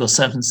illegal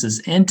substances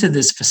into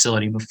this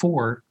facility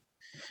before,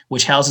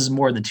 which houses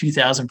more than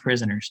 2,000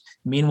 prisoners.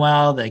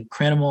 Meanwhile, the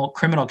criminal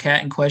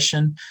cat in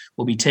question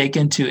will be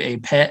taken to a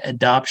pet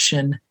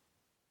adoption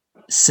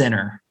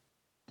center.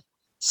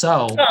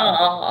 So,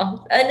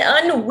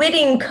 an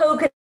unwitting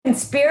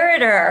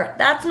co-conspirator.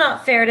 That's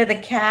not fair to the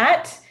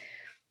cat.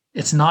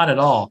 It's not at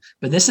all.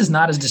 But this is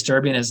not as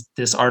disturbing as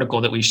this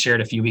article that we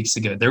shared a few weeks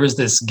ago. There was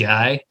this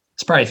guy,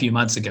 it's probably a few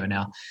months ago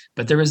now,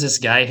 but there was this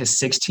guy, his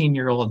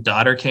 16-year-old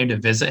daughter came to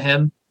visit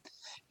him.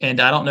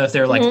 And I don't know if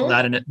they're like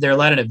allowed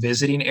in a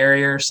visiting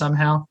area or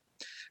somehow.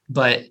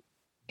 But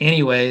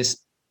anyways,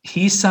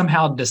 he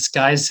somehow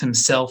disguised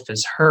himself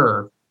as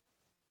her.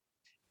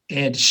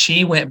 And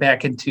she went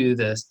back into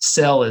the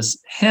cell as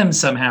him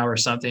somehow or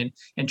something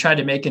and tried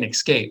to make an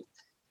escape.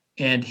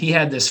 And he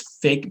had this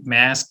fake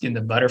mask and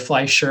the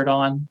butterfly shirt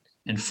on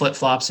and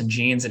flip-flops and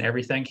jeans and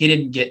everything. He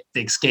didn't get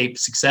the escape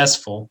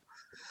successful.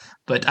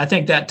 But I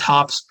think that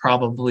tops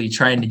probably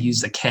trying to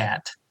use the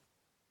cat.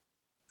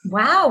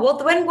 Wow. Well,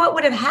 then what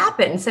would have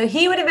happened? So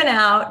he would have been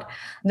out,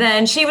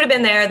 then she would have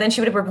been there, then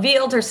she would have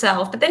revealed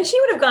herself, but then she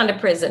would have gone to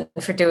prison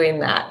for doing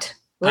that.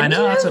 I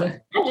know. That's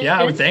what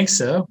I would think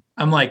so.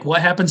 I'm like,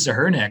 what happens to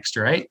her next,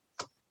 right?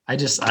 I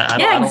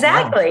don't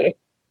exactly. know.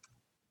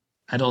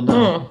 I don't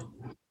know.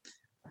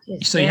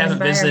 So you haven't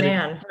visited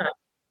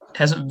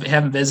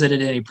haven't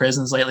visited any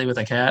prisons lately with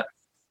a cat?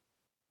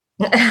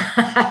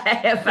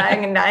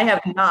 I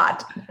have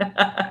not.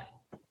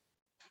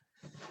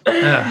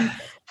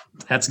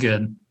 That's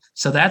good.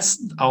 So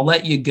I'll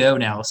let you go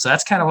now. So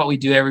that's kind of what we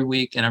do every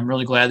week. And I'm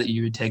really glad that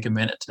you would take a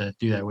minute to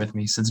do that with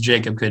me since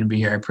Jacob couldn't be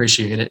here. I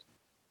appreciate it.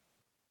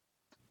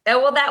 Oh,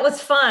 well, that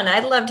was fun. I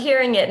loved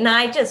hearing it. And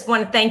I just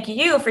want to thank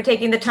you for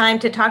taking the time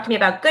to talk to me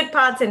about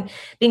Goodpods and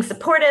being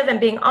supportive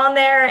and being on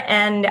there.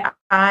 And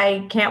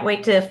I can't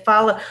wait to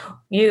follow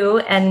you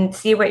and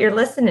see what you're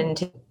listening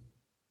to.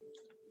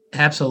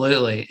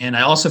 Absolutely. And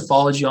I also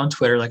followed you on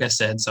Twitter, like I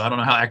said, so I don't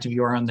know how active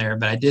you are on there,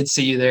 but I did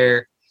see you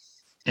there.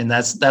 And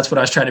that's what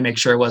I was trying to make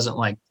sure I wasn't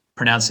like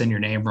pronouncing your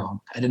name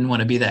wrong. I didn't want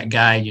to be that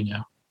guy, You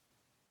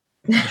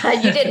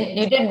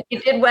didn't. You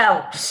did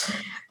well.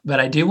 But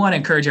I do want to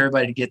encourage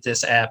everybody to get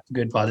this app,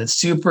 Goodpods. It's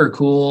super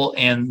cool.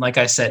 And like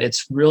I said,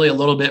 it's really a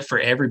little bit for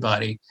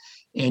everybody.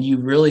 And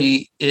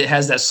it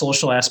has that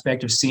social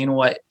aspect of seeing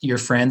what your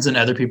friends and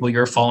other people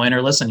you're following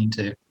are listening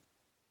to.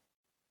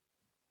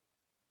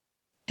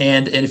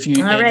 And if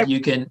you, you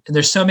can,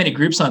 there's so many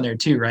groups on there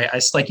too, right?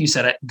 Like you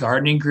said,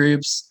 gardening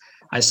groups.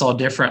 I saw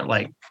different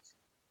like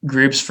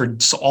groups for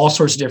all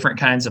sorts of different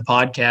kinds of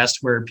podcasts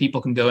where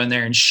people can go in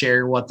there and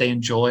share what they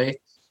enjoy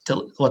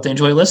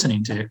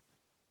listening to.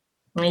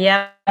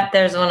 Yeah,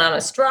 there's one on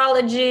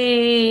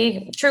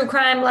astrology, true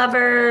crime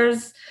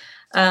lovers.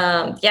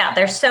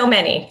 There's so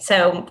many.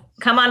 So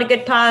come on to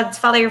Goodpods,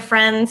 follow your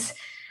friends,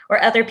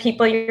 or other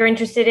people you're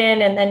interested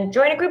in, and then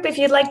join a group if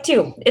you'd like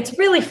to. It's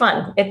really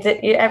fun.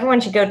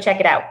 Everyone should go check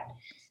it out.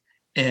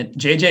 And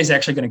JJ is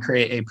actually going to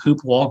create a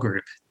poop wall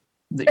group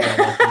that you're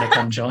welcome to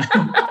come join.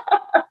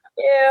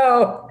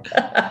 Ew.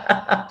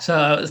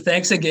 So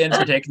thanks again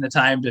for taking the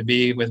time to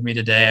be with me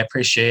today. I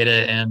appreciate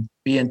it, and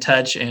be in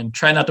touch, and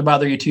try not to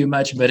bother you too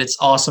much, but it's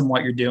awesome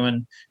what you're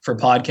doing for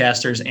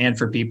podcasters and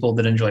for people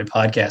that enjoy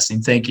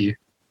podcasting. Thank you.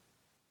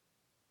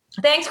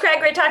 Thanks, Craig.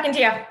 Great talking to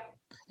you.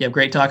 Yeah,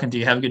 great talking to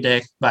you. Have a good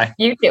day. Bye.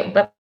 You too.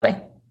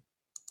 Bye-bye.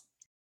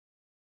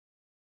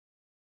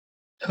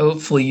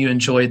 Hopefully you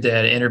enjoyed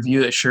that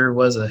interview. It sure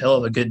was a hell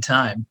of a good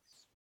time.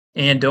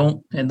 And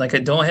don't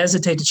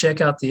hesitate to check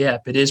out the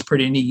app. It is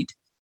pretty neat.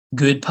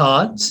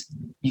 Goodpods.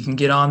 You can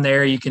get on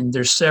there.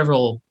 There's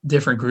several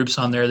different groups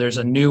on there. There's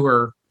a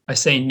newer, I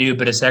say new,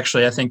 but it's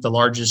actually, I think, the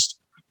largest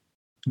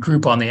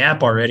group on the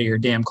app already, or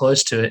damn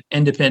close to it.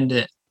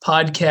 Independent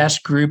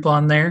podcast group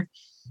on there.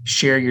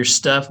 Share your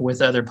stuff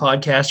with other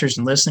podcasters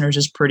and listeners.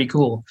 Is pretty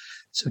cool.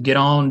 So get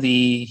on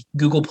the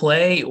Google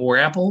Play or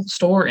Apple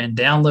Store and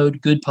download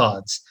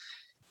Goodpods.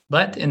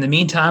 But in the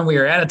meantime, we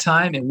are out of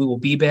time, and we will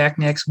be back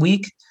next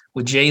week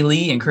with Jay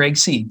Lee and Craig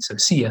C. So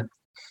see ya.